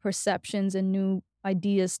perceptions and new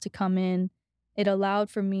ideas to come in. It allowed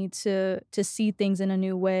for me to see things in a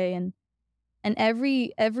new way and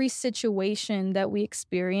every situation that we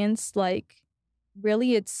experience, like,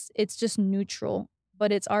 really it's just neutral,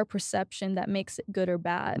 but it's our perception that makes it good or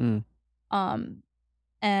bad. Mm. Um,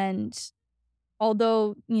 and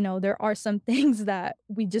although, there are some things that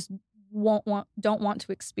we just don't want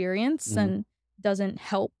to experience Mm. and doesn't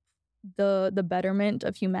help the betterment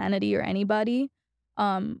of humanity or anybody,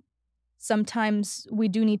 um, sometimes we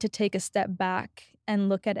do need to take a step back and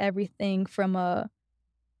look at everything from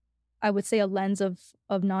I would say a lens of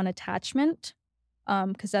non-attachment,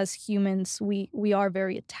 'cause as humans, we are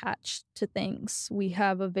very attached to things. We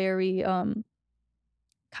have a very,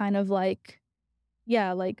 kind of like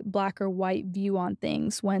yeah, like black or white view on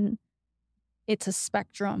things when it's a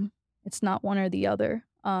spectrum. It's not one or the other.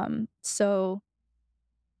 So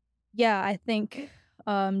yeah, I think,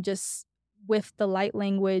 just with the light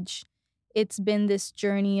language, it's been this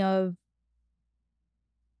journey of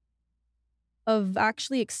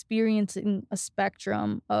actually experiencing a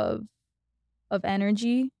spectrum of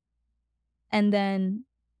energy and then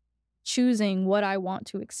choosing what I want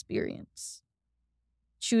to experience,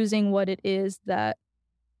 choosing what it is that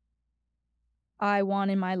I want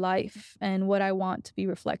in my life and what I want to be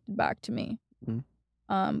reflected back to me.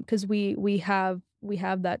 Mm. 'Cause we have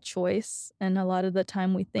that choice, and a lot of the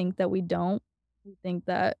time we think that we don't. We think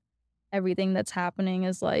that everything that's happening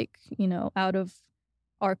is, like, out of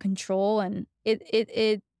our control, and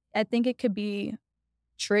it I think it could be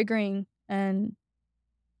triggering and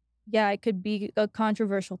yeah, it could be a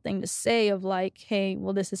controversial thing to say of like, "Hey,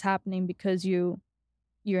 well, this is happening because you're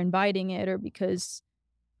inviting it or because,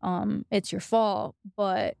 it's your fault,"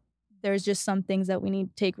 but there's just some things that we need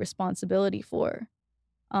to take responsibility for.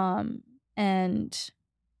 And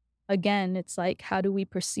again, it's like, how do we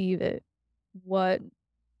perceive it? What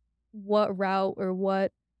what route or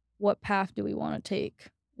what path do we wanna take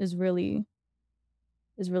is really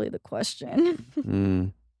the question.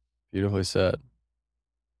 Mm. Beautifully said.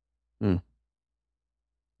 Mm.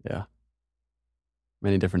 Yeah.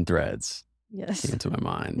 Many different threads came Yes. to my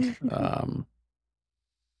mind.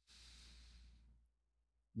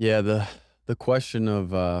 Yeah, the question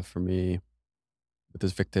of for me with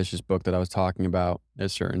this fictitious book that I was talking about,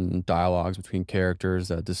 there's certain dialogues between characters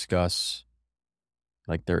that discuss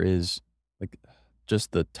like there is like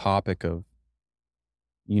just the topic of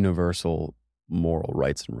universal moral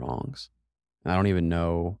rights and wrongs. And I don't even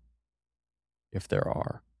know if there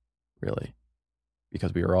are really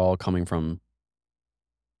because we are all coming from,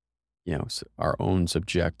 our own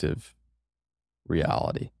subjective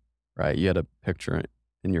reality, right? You had a picture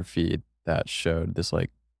in your feed that showed this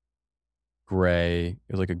like it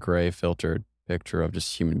was like a gray filtered picture of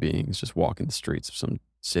just human beings just walking the streets of some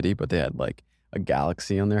city, but they had like a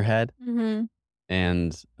galaxy on their head. Mhm.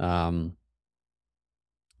 And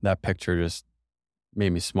that picture just made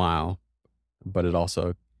me smile, but it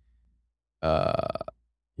also, uh,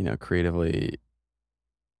 creatively,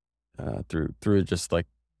 through just like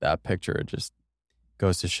that picture, it just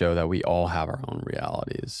goes to show that we all have our own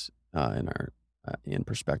realities in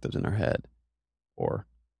perspectives in our head or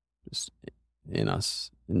just in us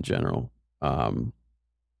in general. Um,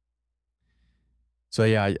 so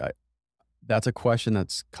yeah, that's a question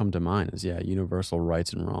that's come to mind is universal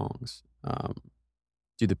rights and wrongs.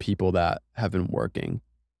 Do the people that have been working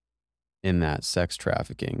in that sex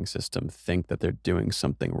trafficking system think that they're doing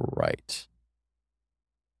something right?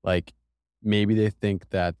 Like maybe they think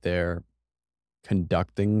that they're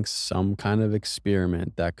conducting some kind of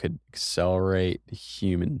experiment that could accelerate the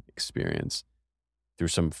human experience through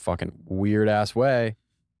some fucking weird ass way.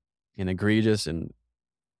 and egregious, and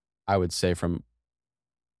I would say from,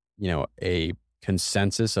 a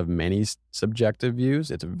consensus of many subjective views,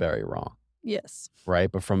 it's very wrong, Yes.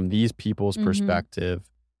 right? But from these people's Mhm. perspective,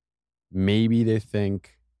 maybe they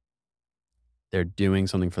think they're doing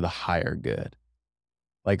something for the higher good.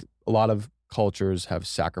 Like a lot of cultures have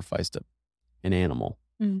sacrificed an animal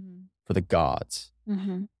Mhm. for the gods.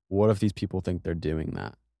 Mhm. What if these people think they're doing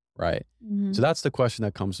that? Right. So Mhm. that's the question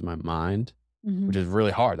that comes to my mind, which Mhm. is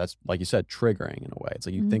really hard. That's, like you said, triggering in a way. It's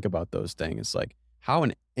like you Mhm. think about those things. It's like, how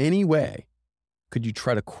in any way could you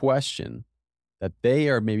try to question that they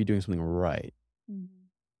are maybe doing something right? Mhm.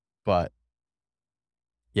 But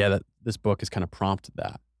yeah, that this book has kind of prompted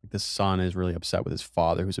that. Like the son is really upset with his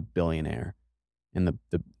father, who's a billionaire, and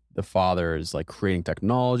the father is like creating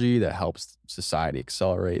technology that helps society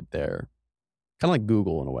accelerate their kind of like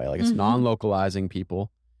Google in a way. Like it's Mhm. non-localizing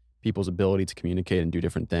people's ability to communicate and do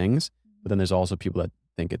different things. But then there's also people that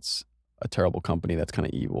think it's a terrible company that's kind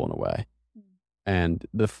of evil in a way. And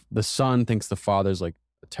the son thinks the father's like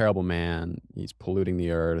a terrible man. He's polluting the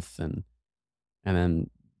earth, and then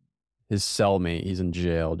his cellmate, he's in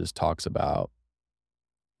jail, just talks about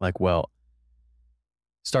like, well,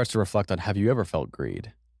 starts to reflect on, have you ever felt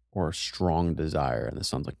greed or a strong desire? And the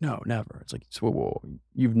son's like, no, never. It's like, so, whoa,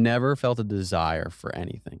 you've never felt a desire for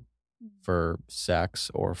anything, for sex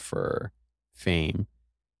or for fame.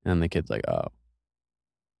 And the kid's like, oh,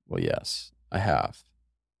 well, yes, I have.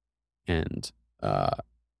 And uh,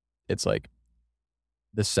 it's like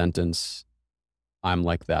this sentence, I'm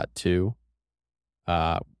like that too,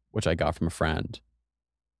 uh, which I got from a friend,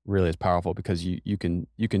 really is powerful because you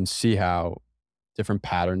can see how different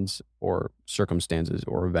patterns or circumstances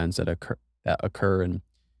or events that occur in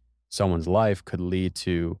someone's life could lead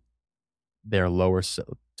to their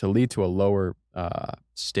to lead to a lower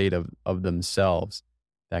state of themselves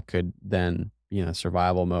that could then be in a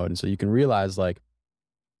survival mode. And so you can realize, like,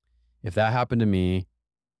 if that happened to me,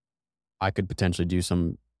 I could potentially do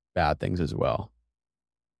some bad things as well.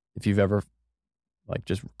 If you've ever like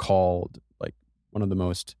just recalled like one of the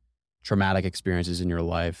most traumatic experiences in your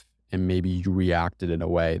life and maybe you reacted in a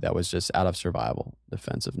way that was just out of survival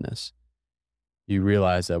defensiveness, you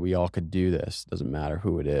realize that we all could do this. Doesn't matter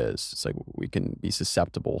who it is. It's like we can be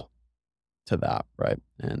susceptible to that, right?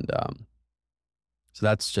 And so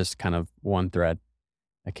that's just kind of one thread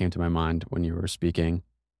that came to my mind when you were speaking.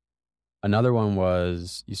 Another one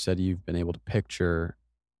was, you said you've been able to picture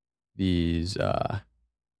these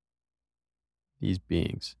these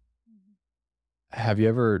beings. Have you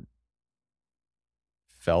ever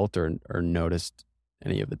felt or noticed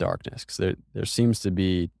any of the darkness? Because there seems to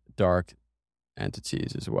be dark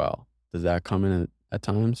entities as well. Does that come in at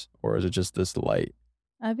times, or is it just this light?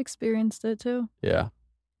 I've experienced it too. Yeah.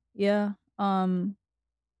 Yeah.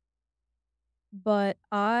 But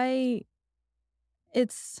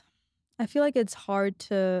it's I feel like it's hard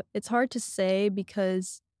to say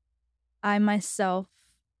because I myself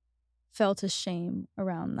felt a shame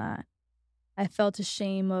around that. I felt a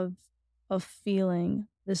shame of feeling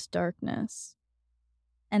this darkness.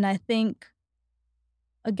 And I think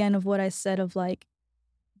again of what I said of like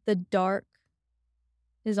the dark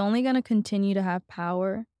is only going to continue to have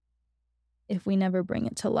power if we never bring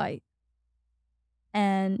it to light.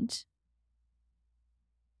 And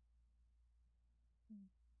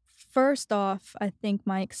first off, I think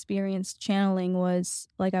my experience channeling was,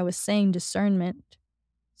 like I was saying, discernment.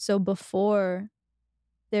 So before,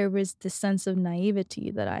 there was this sense of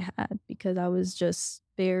naivety that I had because I was just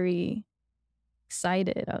very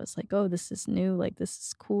excited. I was like, "Oh, this is new. Like, this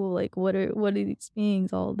is cool. Like, what are these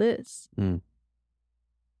beings? All this." Mm.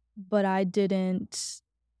 But I didn't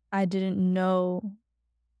know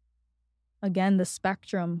again the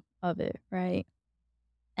spectrum of it, right?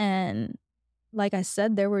 And like I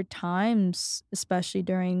said, there were times, especially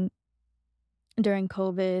during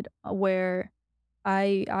COVID, where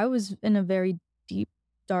I was in a very deep,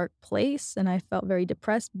 dark place, and I felt very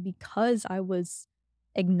depressed because I was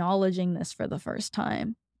acknowledging this for the first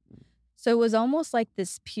time. So it was almost like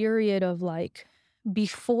this period of, like,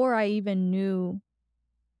 before I even knew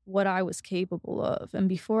what I was capable of, and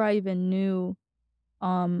before I even knew,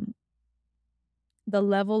 um, the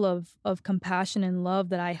level of compassion and love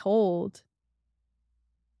that I hold,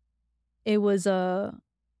 it was,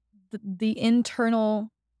 the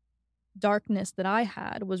internal darkness that I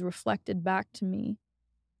had was reflected back to me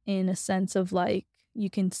in a sense of like you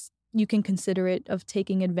can consider it of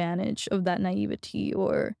taking advantage of that naivety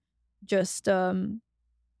or just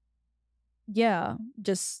yeah,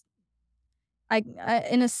 just I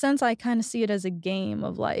in a sense I kind of see it as a game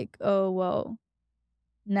of like, oh well,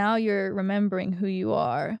 now you're remembering who you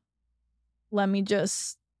are. Let me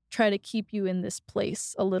just try to keep you in this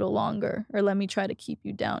place a little longer, or let me try to keep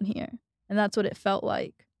you down here. And that's what it felt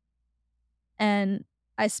like. And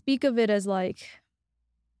I speak of it as like,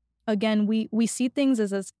 again, we see things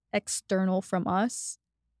as external from us,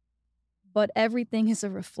 but everything is a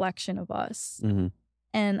reflection of us. Mhm.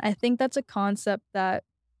 And I think that's a concept that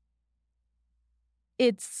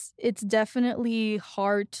it's definitely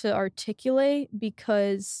hard to articulate,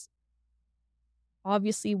 because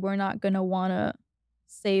obviously we're not going to want to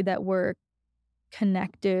say that we're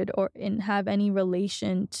connected or have any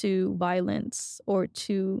relation to violence or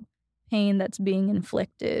to pain that's being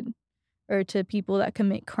inflicted, or to people that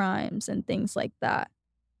commit crimes and things like that.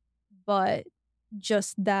 But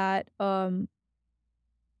just that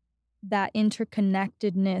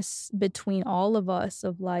interconnectedness between all of us,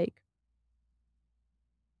 of like,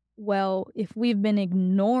 well, if we've been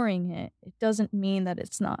ignoring it, it doesn't mean that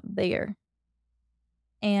it's not there.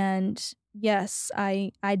 And yes,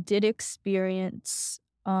 I did experience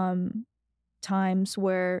times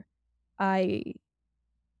where I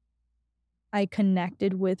I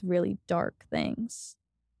connected with really dark things,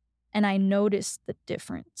 and I noticed the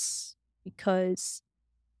difference, because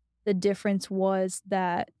the difference was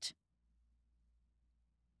that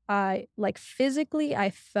I, like, physically, I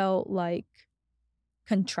felt, like,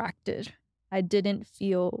 contracted. I didn't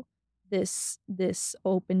feel this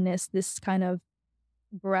openness, this kind of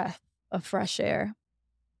breath of fresh air.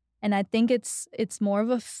 And I think it's more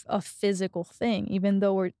of a physical thing, even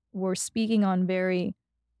though we're speaking on very,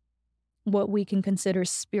 what we can consider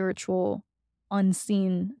spiritual,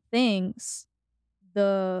 unseen things.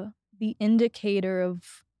 The indicator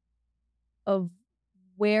of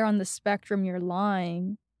where on the spectrum you're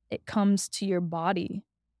lying, it comes to your body.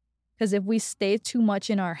 Because if we stay too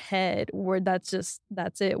much in our head,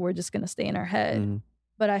 that's it. We're just gonna stay in our head. Mhm.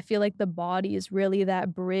 But I feel like the body is really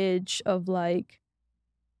that bridge of like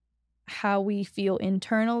how we feel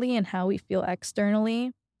internally and how we feel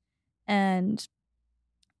externally. And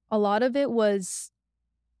a lot of it was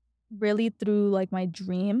really through like my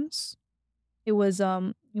dreams. It was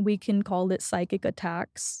we can call it psychic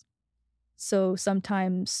attacks. So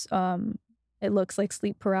sometimes it looks like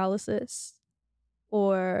sleep paralysis,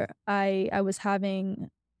 or I was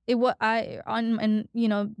having it, what I on and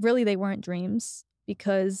really they weren't dreams,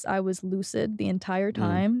 because I was lucid the entire Mm.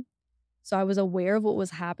 time. So I was aware of what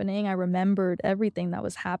was happening. I remembered everything that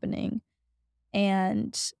was happening,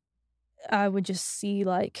 and I would just see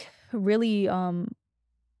like really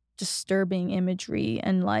disturbing imagery,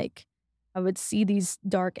 and like I would see these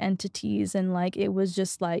dark entities, and like it was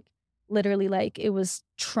just like literally like it was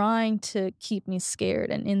trying to keep me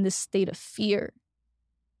scared and in this state of fear.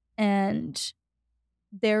 And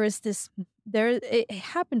there is this there it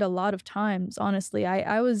happened a lot of times, honestly.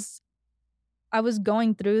 I was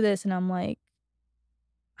going through this, and I'm like,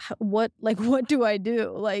 what, like, what do I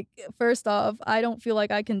do? Like, first off, I don't feel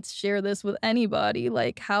like I can share this with anybody.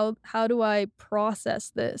 Like, how do I process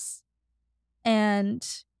this? And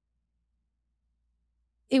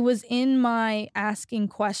it was in my asking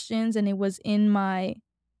questions, and it was in my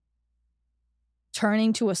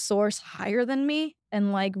turning to a source higher than me,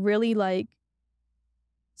 and like really like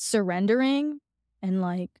surrendering and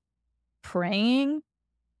like praying,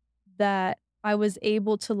 that I was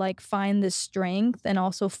able to like find this strength and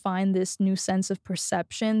also find this new sense of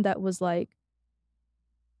perception that was like,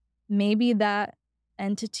 maybe that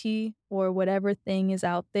entity or whatever thing is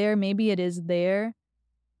out there, maybe it is there,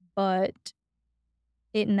 but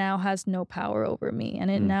it now has no power over me,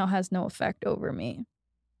 and it Mm. now has no effect over me.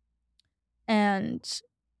 And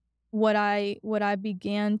what I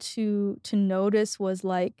began to notice was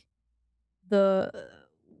like the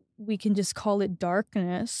we can just call it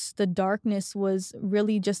darkness. The darkness was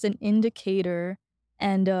really just an indicator,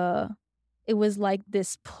 and it was like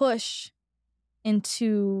this push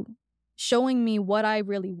into showing me what I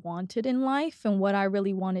really wanted in life and what I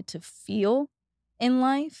really wanted to feel in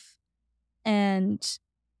life, and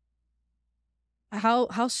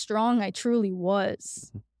how strong I truly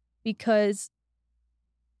was. Mhm. Because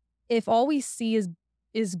if all we see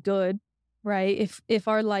is good, right? If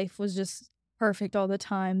our life was just perfect all the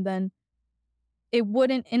time, then it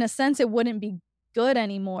wouldn't, in a sense, it wouldn't be good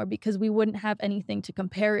anymore, because we wouldn't have anything to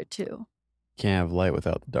compare it to. Can't have light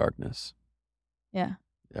without the darkness. Yeah.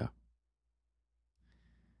 Yeah.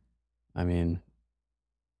 I mean,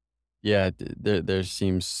 yeah, there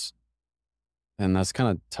seems, and that's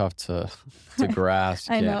kinda tough to to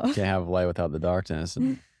grasp. I Can't know. can't have light without the darkness,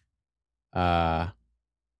 and, uh,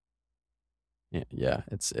 yeah,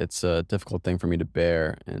 it's a difficult thing for me to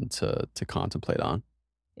bear and to contemplate on,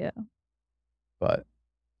 Yeah. but,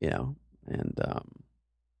 and,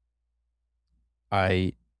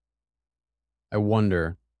 I I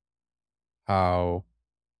wonder how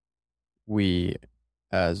we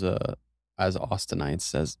as as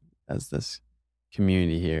Austinites, as this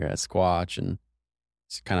community here at Squatch, and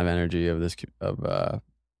this kind of energy of the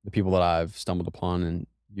people that I've stumbled upon and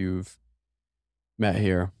you've met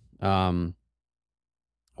here. I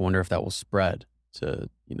wonder if that will spread to,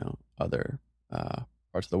 other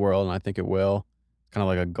parts of the world, and I think it will. It's kind of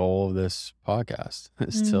like a goal of this podcast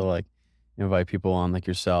is to Mm. like invite people on like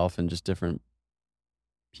yourself and just different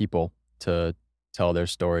people to tell their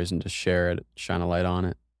stories and to share it, shine a light on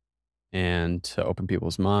it, and to open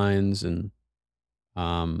people's minds. And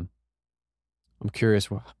um, I'm curious,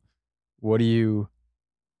 what do you,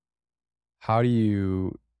 how do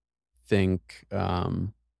you think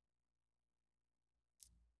the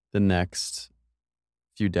next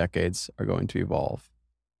few decades are going to evolve?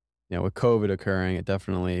 With COVID occurring, it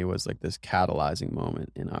definitely was like this catalyzing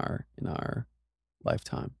moment in our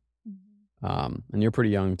lifetime. And you're pretty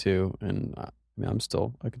young too, and I mean,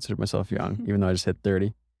 I consider myself young, Mhm. even though I just hit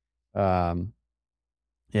 30. Um,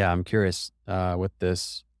 yeah, I'm curious with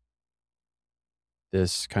this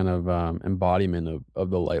kind of embodiment of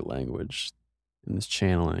the light language and this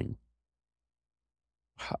channeling.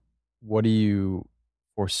 How, what do you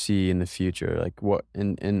foresee in the future? Like what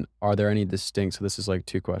and are there any distinct? So this is like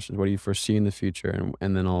two questions. What do you foresee in the future,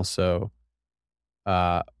 and then also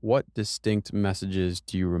what distinct messages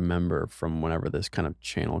do you remember from whenever this kind of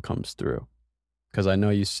channel comes through? Because I know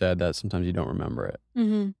you said that sometimes you don't remember it,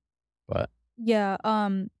 Mhm. but Yeah,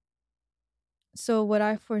 so what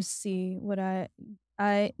I foresee, what I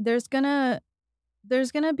there's gonna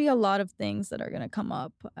be a lot of things that are gonna come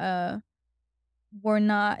up. We're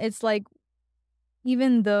not it's like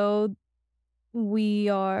even though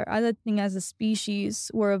I think as a species,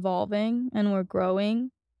 we're evolving and we're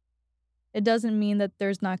growing, it doesn't mean that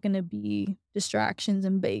there's not gonna be distractions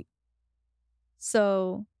and bait.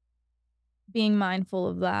 So, being mindful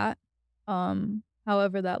of that,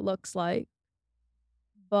 however that looks like.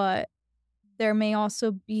 But there may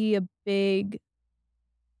also be a big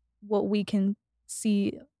what we can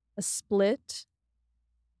see a split,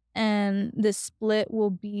 and this split will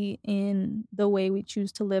be in the way we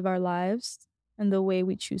choose to live our lives and the way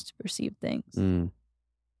we choose to perceive things. mm,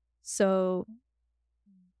 So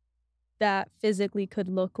that physically could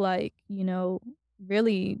look like,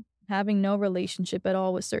 really having no relationship at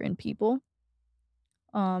all with certain people,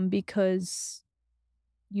 because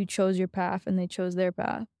you chose your path and they chose their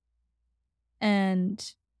path.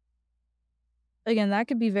 And again, that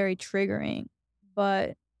could be very triggering,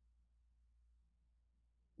 but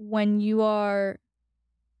when you are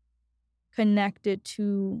connected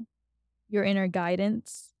to your inner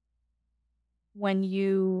guidance, when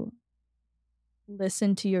you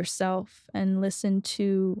listen to yourself and listen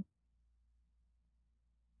to,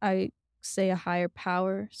 I say, a higher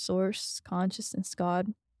power, source, consciousness,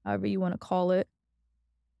 God, however you want to call it,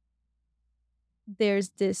 there's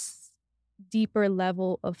this deeper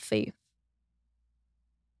level of faith.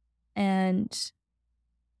 And,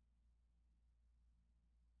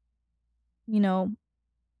 you know,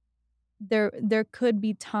 there could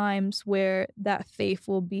be times where that faith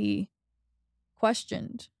will be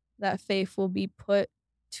questioned, that faith will be put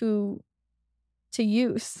to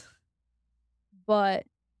use. But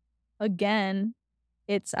again,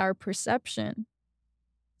 it's our perception.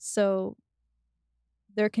 So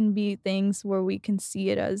there can be things where we can see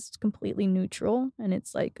it as completely neutral and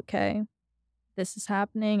it's like, okay, this is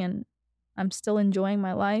happening and I'm still enjoying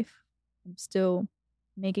my life. I'm still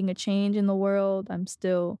making a change in the world. I'm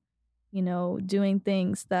still, doing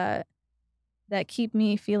things that keep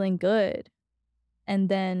me feeling good. And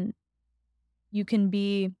then you can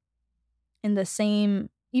be in the same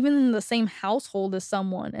even in the same household as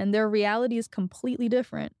someone and their reality is completely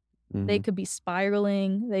different. They mhm, could be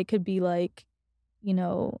spiraling, they could be like, you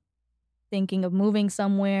know, thinking of moving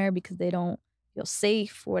somewhere because they don't feel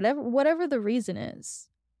safe, or whatever the reason is.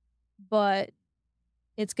 But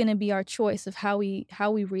it's gonna be our choice of how we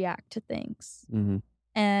react to things. mhm,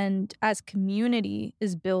 And as community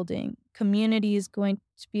is building, community is going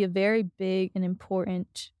to be a very big and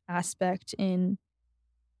important aspect in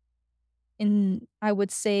I would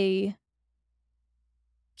say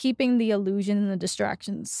keeping the illusion and the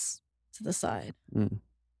distractions to the side. mm,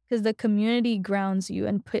 Because the community grounds you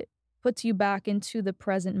and puts you back into the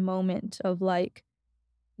present moment of like,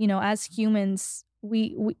 as humans,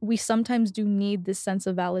 we sometimes do need this sense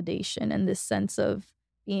of validation and this sense of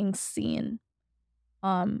being seen.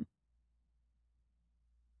 Um,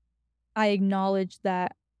 I acknowledge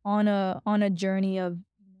that on a journey of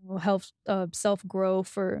health, self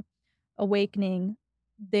growth or awakening,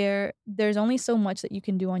 there's only so much that you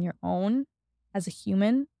can do on your own. as a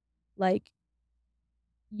human. Like,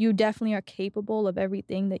 you definitely are capable of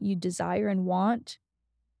everything that you desire and want,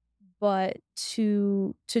 but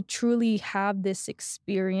to truly have this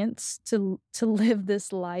experience, to live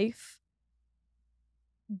this life,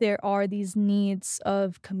 there are these needs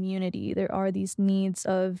of community. There are these needs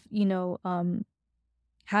of,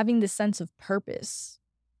 having this sense of purpose.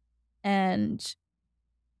 And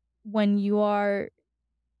when you are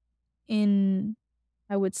in,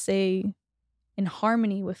 I would say, in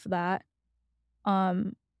harmony with that,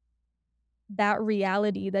 um, that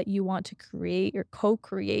reality that you want to create or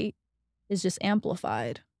co-create is just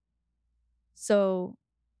amplified. So,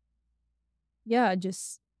 yeah,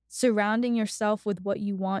 just surrounding yourself with what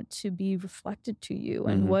you want to be reflected to you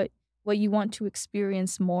and Mhm. what you want to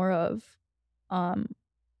experience more of. Um,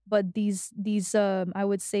 but these I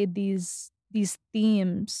would say these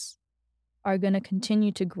themes are going to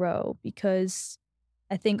continue to grow because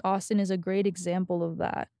I think Austin is a great example of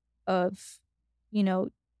that, of, you know,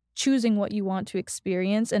 choosing what you want to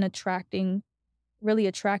experience and really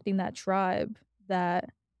attracting that tribe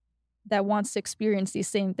that wants to experience these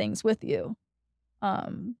same things with you.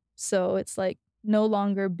 So it's like no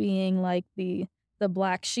longer being like the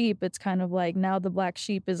black sheep. It's kind of like now the black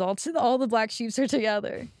sheep is all the black sheeps are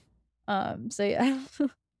together. So yeah.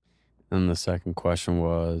 And the second question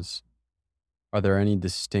was, are there any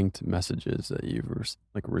distinct messages that you've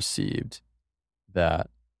received that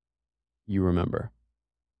you remember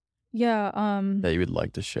Yeah, that you would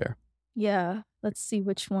like to share? yeah. Let's see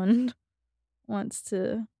which one wants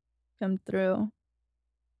to come through.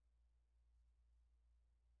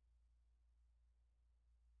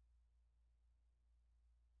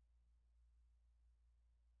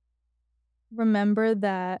 Remember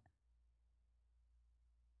that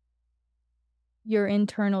your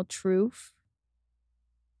internal truth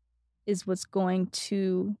is what's going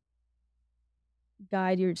to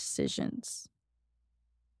guide your decisions.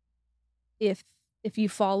 If if you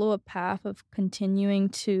follow a path of continuing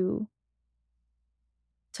to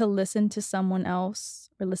listen to someone else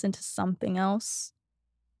or listen to something else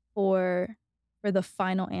or for the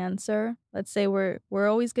final answer, let's say we're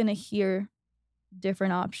always going to hear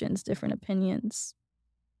different options, different opinions.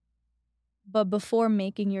 But before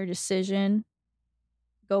making your decision,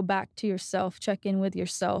 go back to yourself, check in with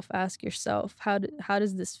yourself, ask yourself, how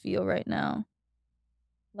does this feel right now?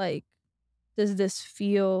 Like, does this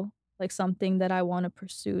feel like something that I want to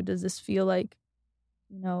pursue? Does this feel like,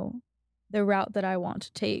 you know, the route that I want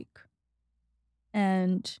to take?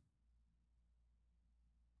 And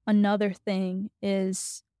another thing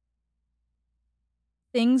is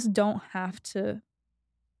things don't have to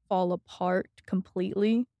fall apart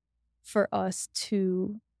completely for us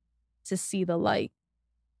to see the light.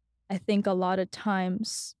 I think a lot of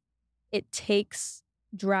times it takes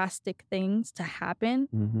drastic things to happen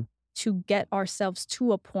Mhm. to get ourselves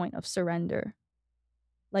to a point of surrender.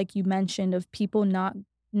 Like you mentioned, of people not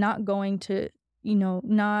going to,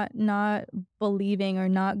 not believing or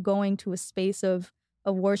not going to a space of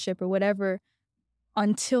worship or whatever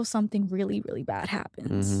until something really, really bad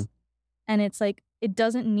happens. Mhm. And it's like it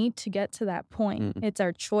doesn't need to get to that point. Mm. It's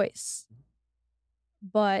our choice.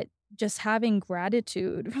 But just having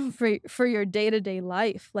gratitude for your day-to-day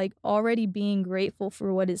life, like already being grateful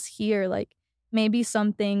for what is here, like maybe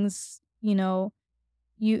some things,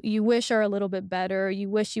 you wish are a little bit better, you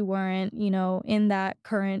wish you weren't, in that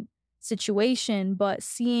current situation, but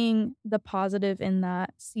seeing the positive in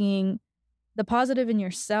that, seeing the positive in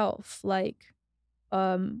yourself, like,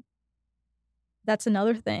 um, that's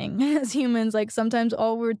another thing as humans, like, sometimes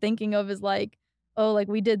all we're thinking of is, like, "Oh, like,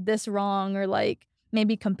 we did this wrong," or, like,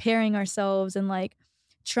 maybe comparing ourselves and, like,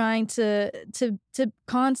 trying to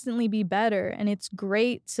constantly be better, and it's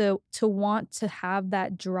great to want to have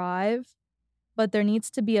that drive, but there needs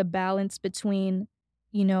to be a balance between,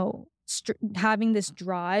 having this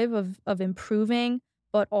drive of improving,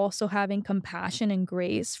 but also having compassion and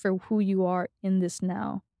grace for who you are in this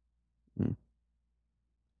now. Mm.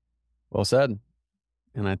 Well said.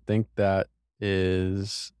 And I think that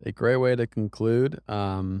is a great way to conclude.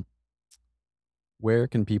 Where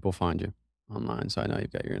can people find you online? So I know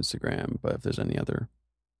you've got your Instagram, but if there's any other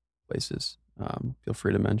places, feel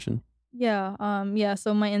free to mention. Yeah,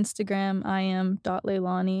 so my Instagram, I am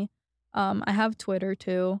 .lailani. I have Twitter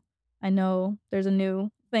too. I know there's a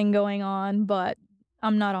new thing going on, but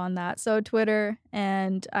I'm not on that. So Twitter,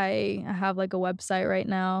 and I have, like, a website right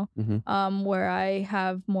now, Mhm. where I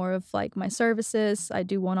have more of, like, my services. I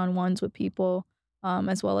do one-on-ones with people,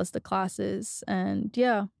 as well as the classes, and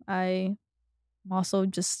yeah, I'm also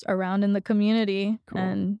just around in the community Cool.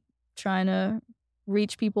 and trying to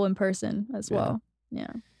reach people in person as Yeah. well.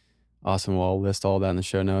 Yeah. Awesome. Well, I'll list all that in the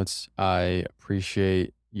show notes. I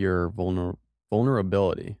appreciate your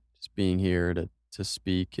vulnerability, just being here to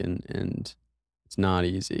speak, and it's not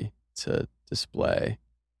easy to display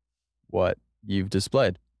what you've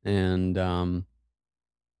displayed. And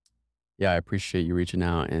yeah, I appreciate you reaching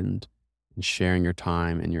out and sharing your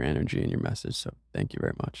time and your energy and your message. So thank you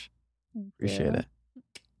very much. Thank Appreciate you. it.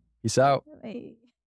 Peace out. Bye.